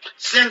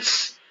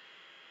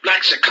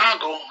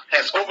Chicago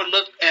has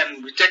overlooked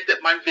and rejected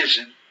my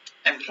vision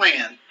and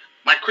plan,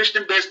 my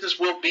Christian business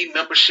will be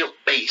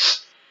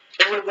membership-based.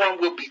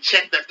 Everyone will be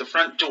checked at the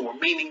front door,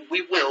 meaning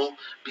we will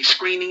be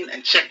screening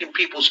and checking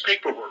people's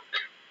paperwork.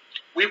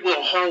 We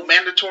will hold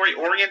mandatory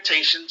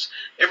orientations.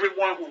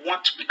 Everyone who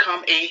wants to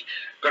become a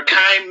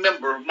Gurkaya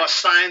member must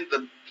sign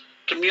the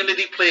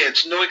community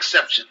pledge, no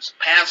exceptions,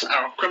 pass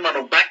our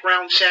criminal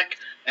background check,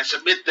 and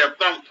submit their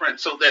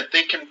thumbprint so that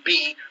they can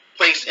be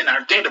placed in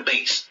our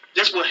database.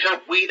 This will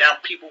help weed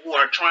out people who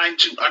are trying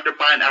to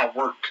undermine our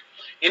work.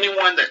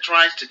 Anyone that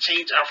tries to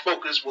change our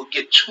focus will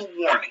get 2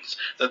 warnings.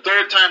 The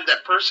third time,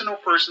 that person or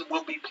person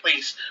will be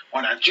placed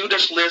on our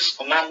Judas list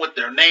along with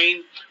their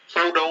name,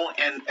 photo,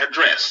 and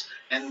address,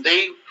 and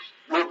they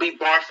will be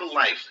barred for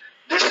life.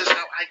 This is how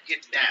I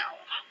get down.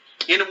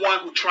 Anyone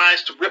who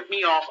tries to rip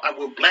me off, I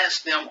will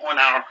blast them on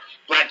our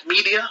Black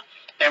media,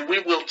 and we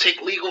will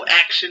take legal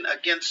action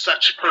against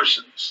such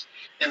persons.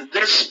 In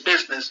this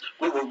business,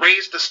 we will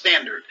raise the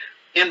standard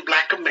in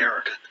Black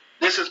America.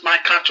 This is my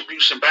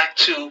contribution back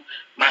to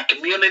my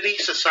community,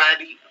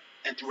 society,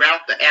 and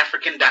throughout the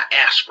African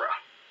diaspora.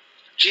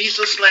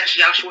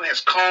 Jesus/Yahshua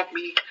has called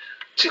me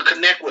to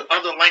connect with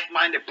other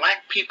like-minded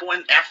Black people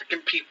and African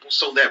people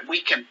so that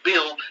we can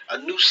build a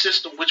new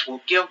system which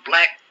will give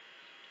Black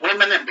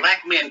women and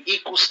Black men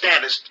equal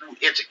status through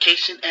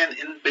education and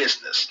in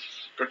business.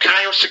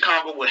 Gurkaya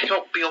Chicago will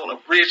help build a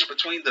bridge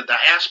between the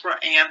diaspora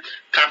and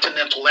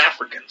continental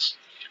Africans.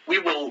 We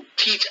will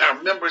teach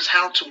our members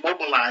how to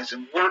mobilize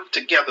and work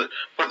together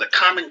for the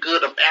common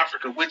good of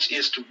Africa, which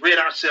is to rid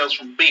ourselves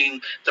from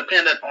being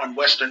dependent on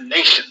Western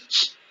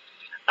nations.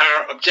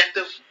 Our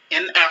objective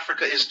in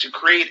Africa is to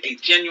create a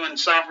genuine,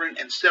 sovereign,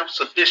 and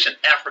self-sufficient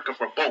Africa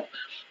for both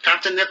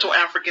continental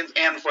Africans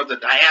and for the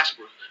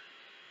diaspora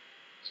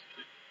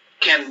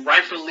can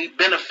rightfully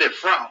benefit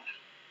from.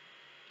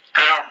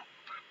 Our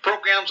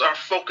programs are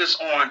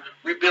focused on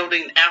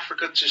rebuilding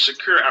Africa to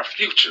secure our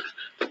future.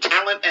 The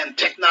talent and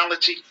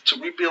technology to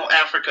rebuild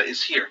Africa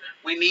is here.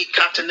 We need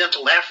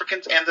continental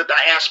Africans and the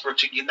diaspora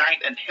to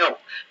unite and help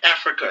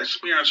Africa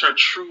experience her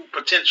true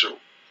potential.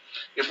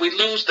 If we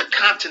lose the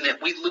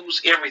continent, we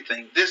lose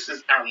everything. This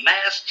is our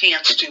last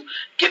chance to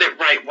get it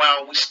right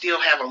while we still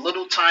have a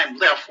little time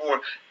left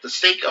for the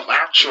sake of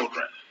our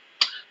children.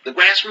 The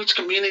Grassroots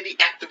Community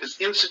Activist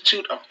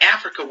Institute of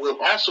Africa will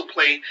also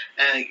play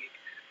an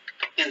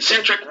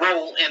eccentric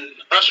role in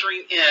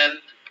ushering in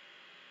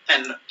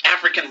an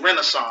African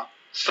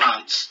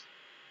Renaissance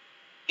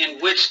in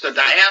which the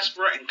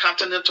diaspora and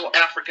continental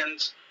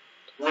Africans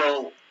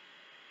will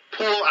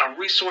pull our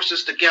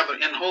resources together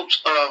in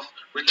hopes of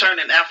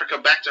returning Africa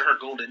back to her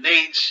golden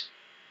age.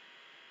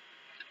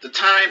 The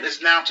time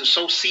is now to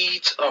sow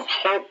seeds of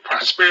hope,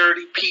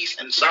 prosperity, peace,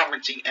 and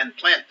sovereignty and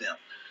plant them.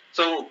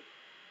 So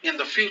in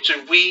the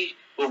future, we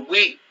will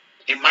reap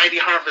a mighty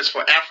harvest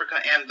for Africa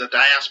and the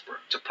diaspora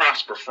to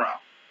prosper from.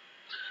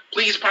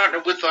 Please partner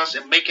with us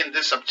in making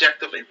this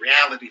objective a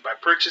reality by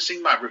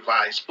purchasing my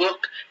revised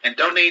book and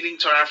donating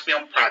to our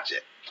film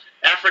project.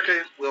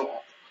 Africa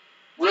will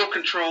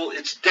control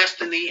its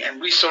destiny and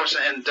resources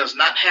and does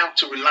not have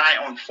to rely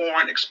on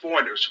foreign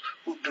exporters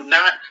who do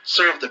not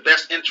serve the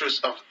best interests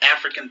of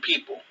African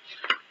people.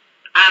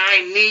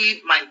 I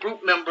need my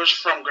group members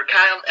from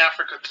Gurkaya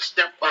Africa to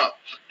step up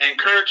and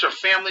encourage your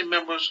family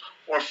members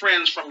or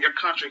friends from your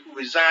country who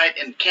reside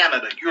in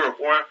Canada, Europe,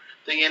 or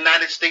the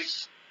United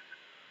States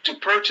to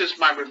purchase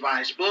my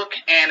revised book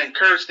and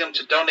encourage them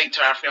to donate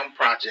to our film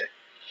project.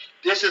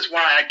 This is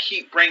why I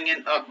keep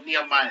bringing up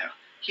Nehemiah.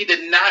 He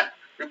did not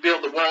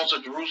rebuild the walls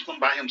of Jerusalem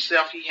by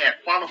himself. He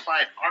had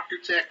qualified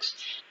architects,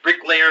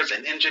 bricklayers,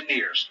 and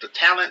engineers. The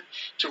talent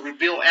to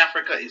rebuild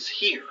Africa is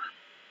here.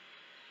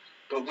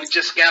 But we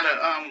just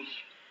gotta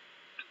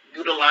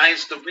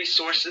utilize the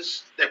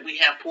resources that we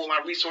have, pool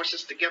our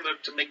resources together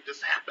to make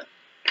this happen.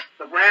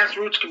 The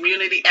grassroots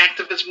community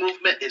activist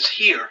movement is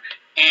here,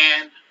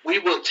 and we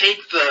will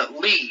take the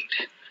lead.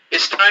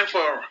 It's time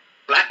for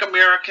Black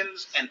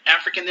Americans and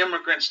African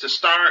immigrants to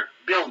start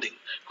building,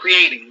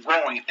 creating,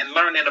 growing, and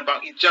learning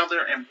about each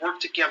other and work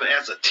together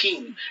as a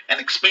team and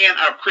expand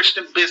our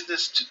Christian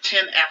business to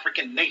 10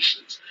 African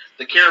nations,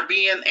 the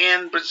Caribbean,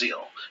 and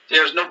Brazil.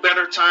 There's no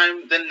better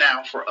time than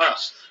now for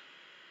us,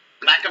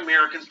 Black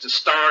Americans, to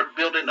start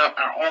building up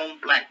our own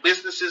Black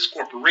businesses,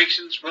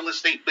 corporations, real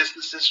estate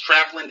businesses,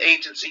 traveling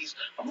agencies,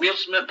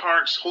 amusement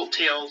parks,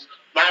 hotels,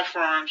 law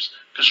firms,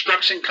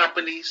 construction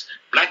companies,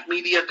 Black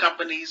media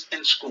companies,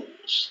 and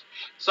schools.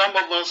 Some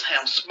of us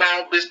have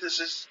small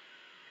businesses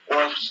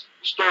or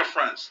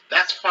storefronts.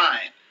 That's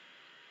fine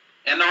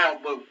and all,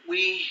 but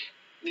we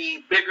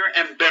need bigger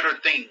and better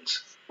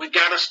things. We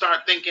got to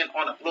start thinking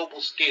on a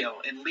global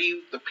scale and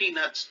leave the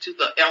peanuts to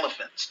the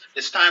elephants.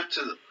 It's time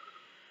to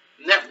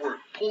network,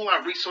 pull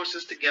our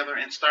resources together,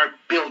 and start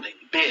building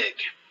big.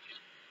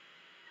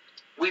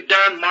 We've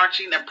done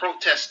marching and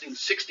protesting.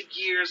 60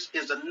 years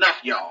is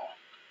enough, y'all.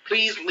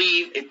 Please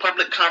leave a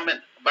public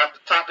comment about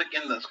the topic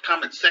in the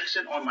comment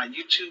section on my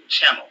YouTube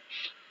channel.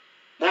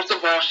 Most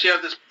of all,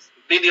 share this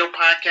video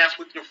podcast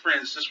with your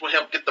friends. This will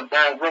help get the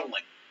ball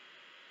rolling.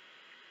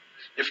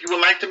 If you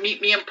would like to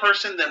meet me in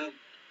person, then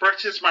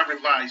purchase my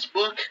revised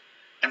book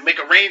and make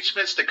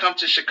arrangements to come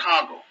to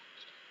Chicago.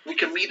 We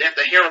can meet at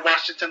the Harold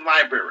Washington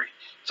Library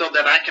so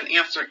that I can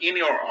answer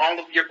any or all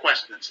of your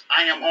questions.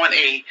 I am on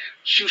a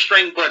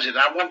shoestring budget.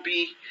 I won't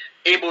be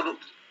able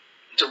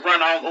to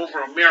run all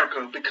over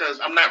America because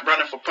I'm not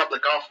running for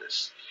public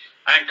office.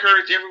 I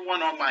encourage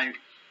everyone on my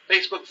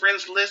Facebook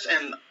friends list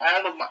and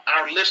all of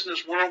our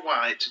listeners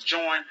worldwide to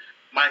join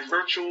my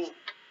virtual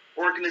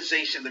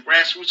organization, the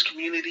Grassroots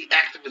Community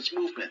Activist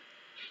Movement.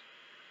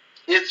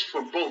 It's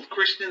for both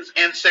Christians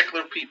and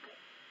secular people.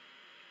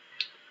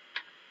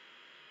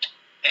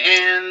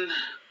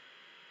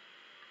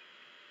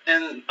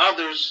 And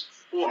others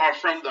who are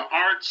from the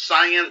arts,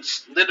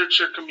 science,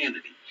 literature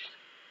community.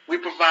 We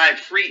provide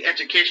free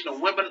educational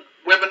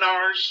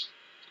webinars,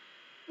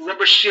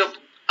 membership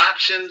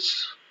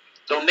options,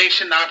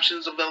 donation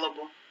options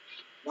available.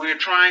 We're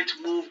trying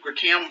to move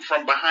GRCAM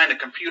from behind a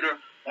computer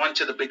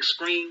onto the big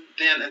screen,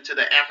 then into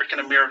the African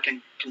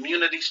American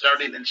community,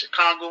 starting in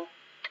Chicago.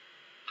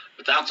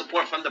 Without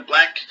support from the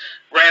Black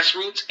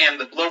grassroots and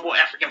the global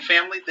African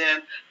family,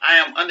 then I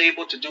am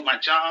unable to do my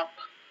job.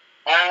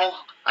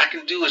 All I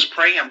can do is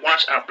pray and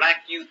watch our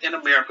Black youth in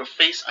America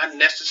face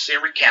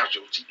unnecessary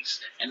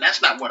casualties. And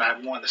that's not what I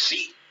want to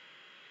see.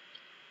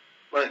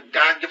 But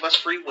God give us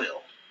free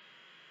will.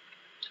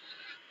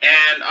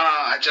 And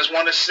I just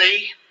want to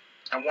say,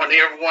 I want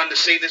everyone to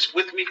say this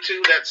with me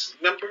too, that's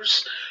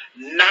members,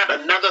 not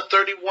another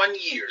 31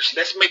 years.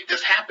 Let's make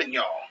this happen,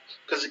 y'all.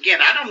 Because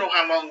again, I don't know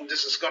how long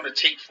this is going to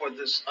take for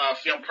this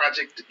film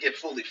project to get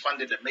fully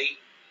funded and made.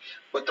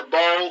 But the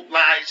ball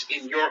lies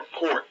in your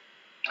court.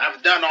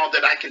 I've done all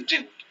that I can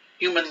do,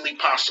 humanly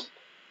possible.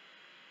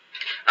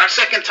 Our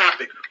second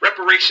topic,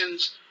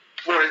 reparations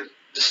for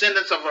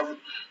descendants of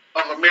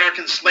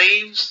American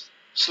slaves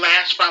 /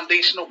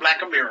 foundational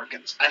Black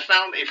Americans. I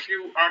found a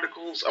few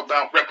articles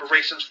about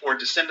reparations for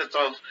descendants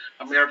of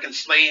American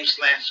slaves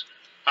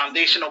 /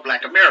 foundational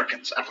Black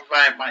Americans. I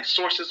provide my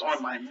sources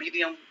on my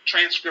Medium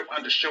transcript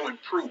under Show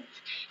and Prove.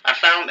 I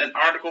found an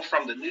article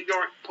from the New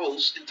York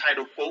Post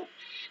entitled, quote,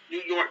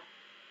 New York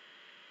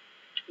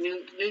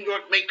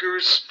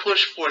makers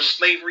push for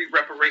slavery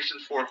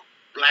reparations for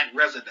Black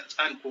residents,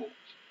 unquote.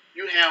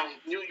 You have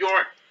New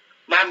York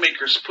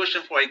lawmakers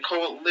pushing for a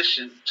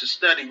coalition to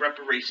study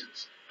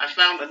reparations. I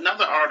found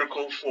another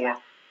article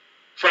from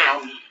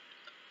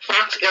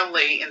Fox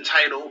LA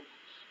entitled,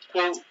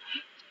 quote,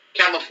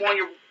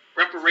 California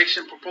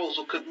reparation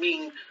proposal could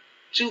mean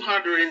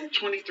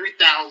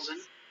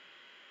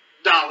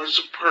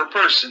 $223,000 per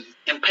person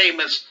in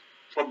payments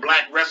for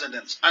Black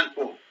residents,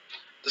 unquote.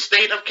 The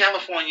state of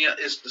California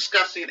is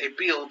discussing a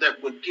bill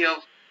that would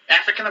give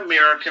African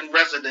American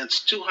residents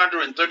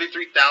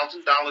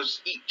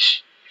 $233,000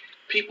 each.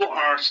 People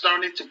are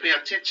starting to pay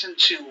attention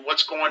to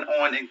what's going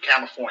on in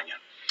California.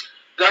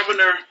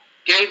 Governor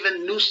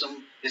Gavin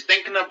Newsom is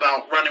thinking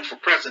about running for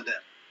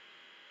president.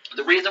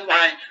 The reason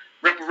why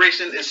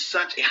reparation is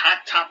such a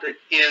hot topic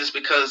is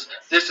because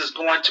this is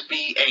going to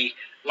be a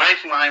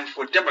lifeline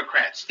for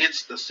Democrats.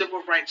 It's the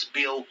Civil Rights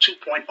Bill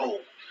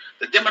 2.0.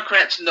 The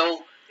Democrats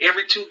know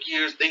every 2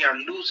 years they are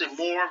losing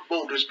more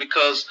voters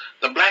because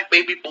the Black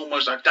baby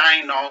boomers are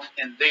dying off,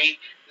 and they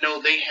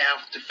know they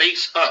have to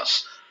face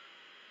us,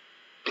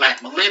 Black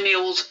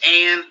millennials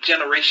and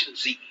Generation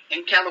Z.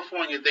 In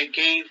California, they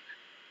gave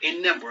a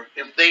number.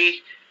 If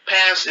they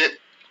pass it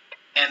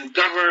and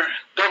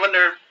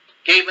Governor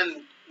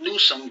Gavin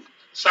Newsom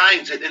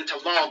signs it into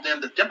law,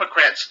 then the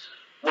Democrats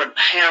would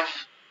have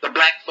the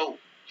Black vote.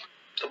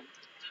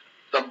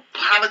 The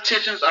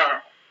politicians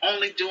are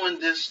only doing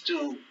this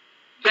to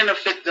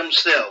benefit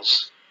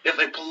themselves. If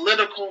a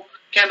political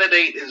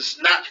candidate is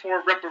not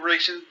for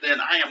reparations, then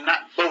I am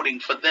not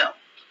voting for them.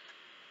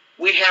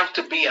 we have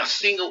to be a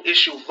single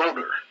issue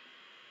voter.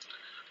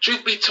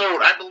 Truth be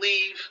told, I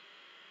believe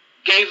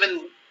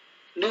Gavin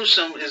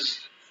Newsom is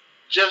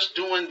just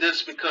doing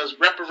this because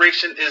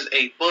reparation is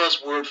a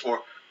buzzword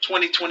for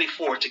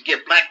 2024 to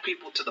get black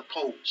people to the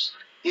polls.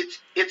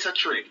 It's a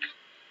trick.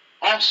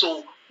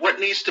 Also, what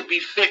needs to be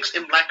fixed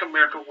in black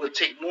America will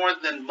take more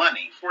than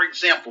money. For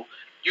example,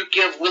 you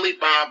give Willie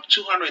Bob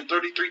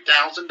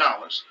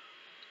 $233,000.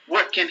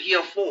 What can he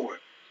afford?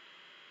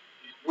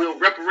 Will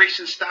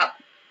reparations stop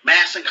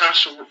mass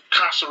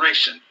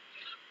incarceration?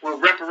 Will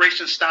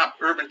reparations stop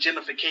urban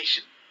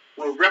gentrification?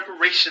 Will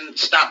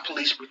reparations stop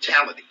police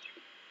brutality?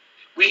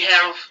 We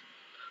have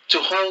to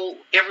hold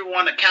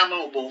everyone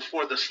accountable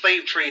for the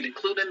slave trade,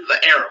 including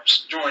the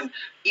Arabs during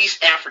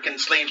East African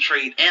slave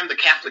trade and the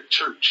Catholic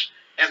Church.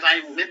 As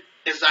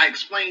I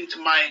explained to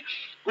my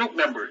group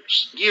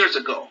members years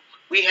ago,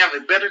 we have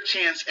a better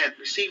chance at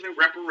receiving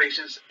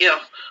reparations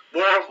if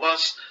more of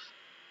us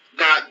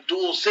got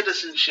dual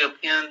citizenship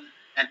in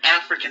an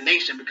African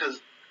nation,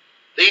 because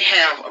they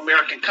have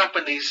American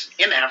companies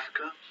in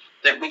Africa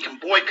that we can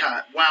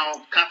boycott,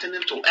 while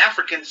continental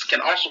Africans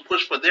can also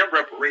push for their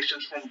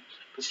reparations from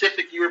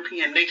Pacific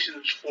European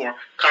nations for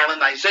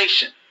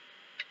colonization.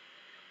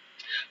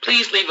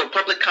 Please leave a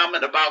public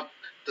comment about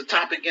the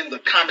topic in the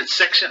comment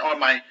section on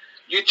my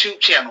YouTube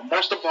channel.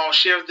 Most of all,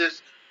 share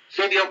this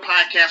video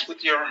podcast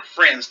with your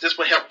friends. This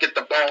will help get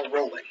the ball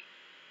rolling.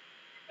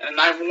 And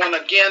I want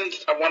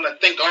to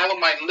thank all of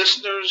my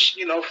listeners,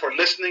 for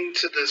listening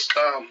to this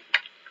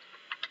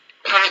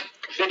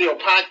video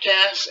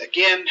podcast.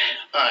 Again,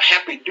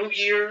 Happy New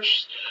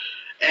Year's.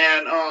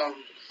 And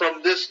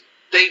from this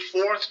day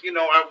forth,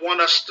 I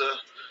want us to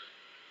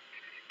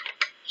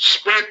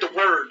spread the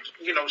word.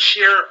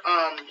 Share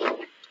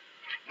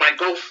my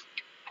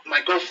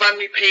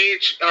GoFundMe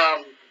page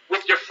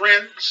with your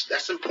friends.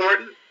 That's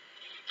important.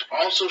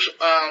 Also,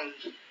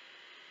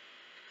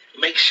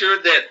 make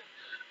sure that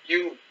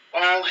you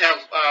all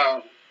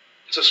have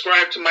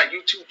subscribed to my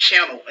YouTube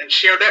channel and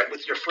share that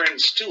with your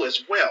friends too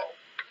as well.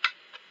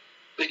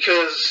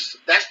 Because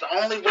that's the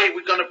only way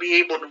we're going to be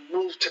able to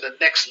move to the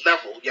next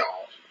level,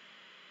 y'all.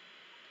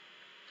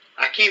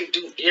 I can't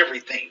do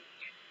everything.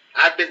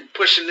 I've been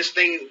pushing this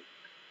thing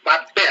my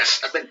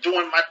best. I've been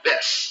doing my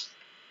best.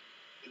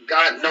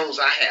 God knows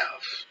I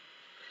have.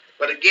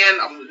 But again,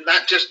 I'm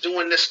not just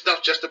doing this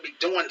stuff just to be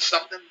doing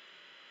something.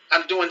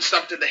 I'm doing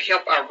something to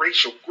help our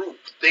racial group.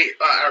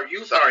 Our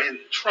youth are in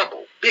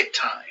trouble, big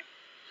time.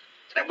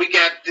 And we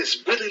got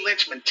this Willie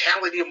Lynch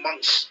mentality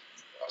amongst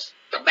us,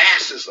 the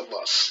masses of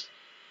us.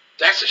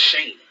 That's a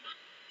shame.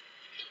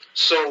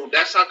 So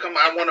that's how come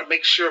I want to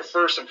make sure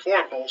first and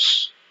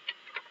foremost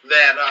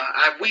that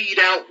I weed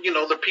out,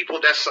 the people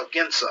that's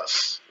against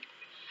us.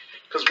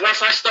 Because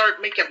once I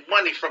start making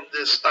money from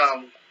this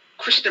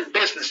Christian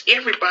business,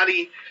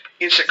 everybody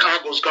in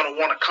Chicago is going to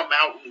want to come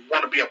out and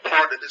want to be a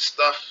part of this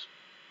stuff.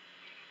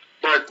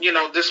 But,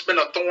 this has been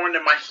a thorn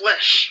in my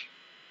flesh.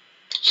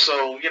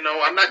 So,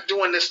 I'm not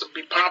doing this to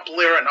be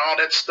popular and all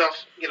that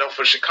stuff,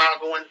 for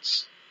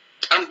Chicagoans.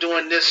 I'm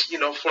doing this,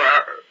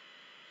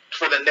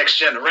 for the next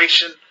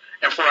generation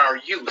and for our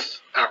youth,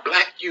 our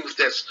black youth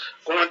that's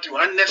going through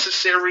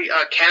unnecessary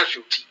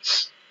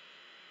casualties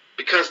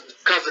because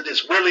of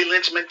this Willie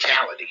Lynch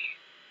mentality.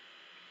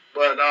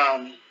 But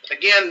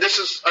again, this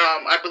is,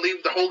 I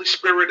believe the Holy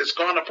Spirit is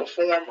going to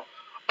perform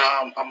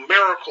a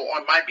miracle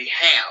on my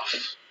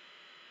behalf.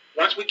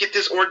 Once we get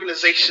this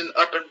organization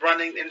up and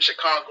running in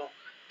Chicago,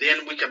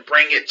 then we can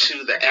bring it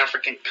to the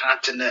African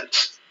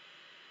continent.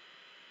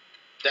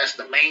 That's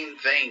the main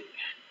thing.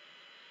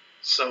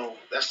 So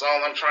that's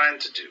all I'm trying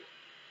to do.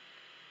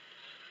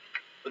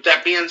 With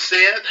that being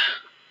said,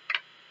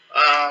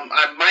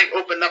 I might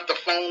open up the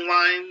phone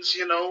lines,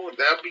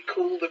 that would be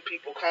cool if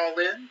people call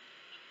in.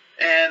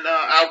 And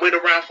I'll wait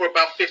around for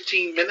about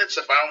 15 minutes.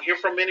 If I don't hear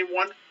from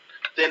anyone,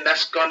 then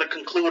that's going to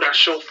conclude our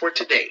show for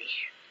today.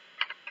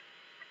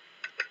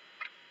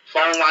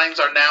 Phone lines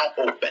are now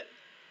open.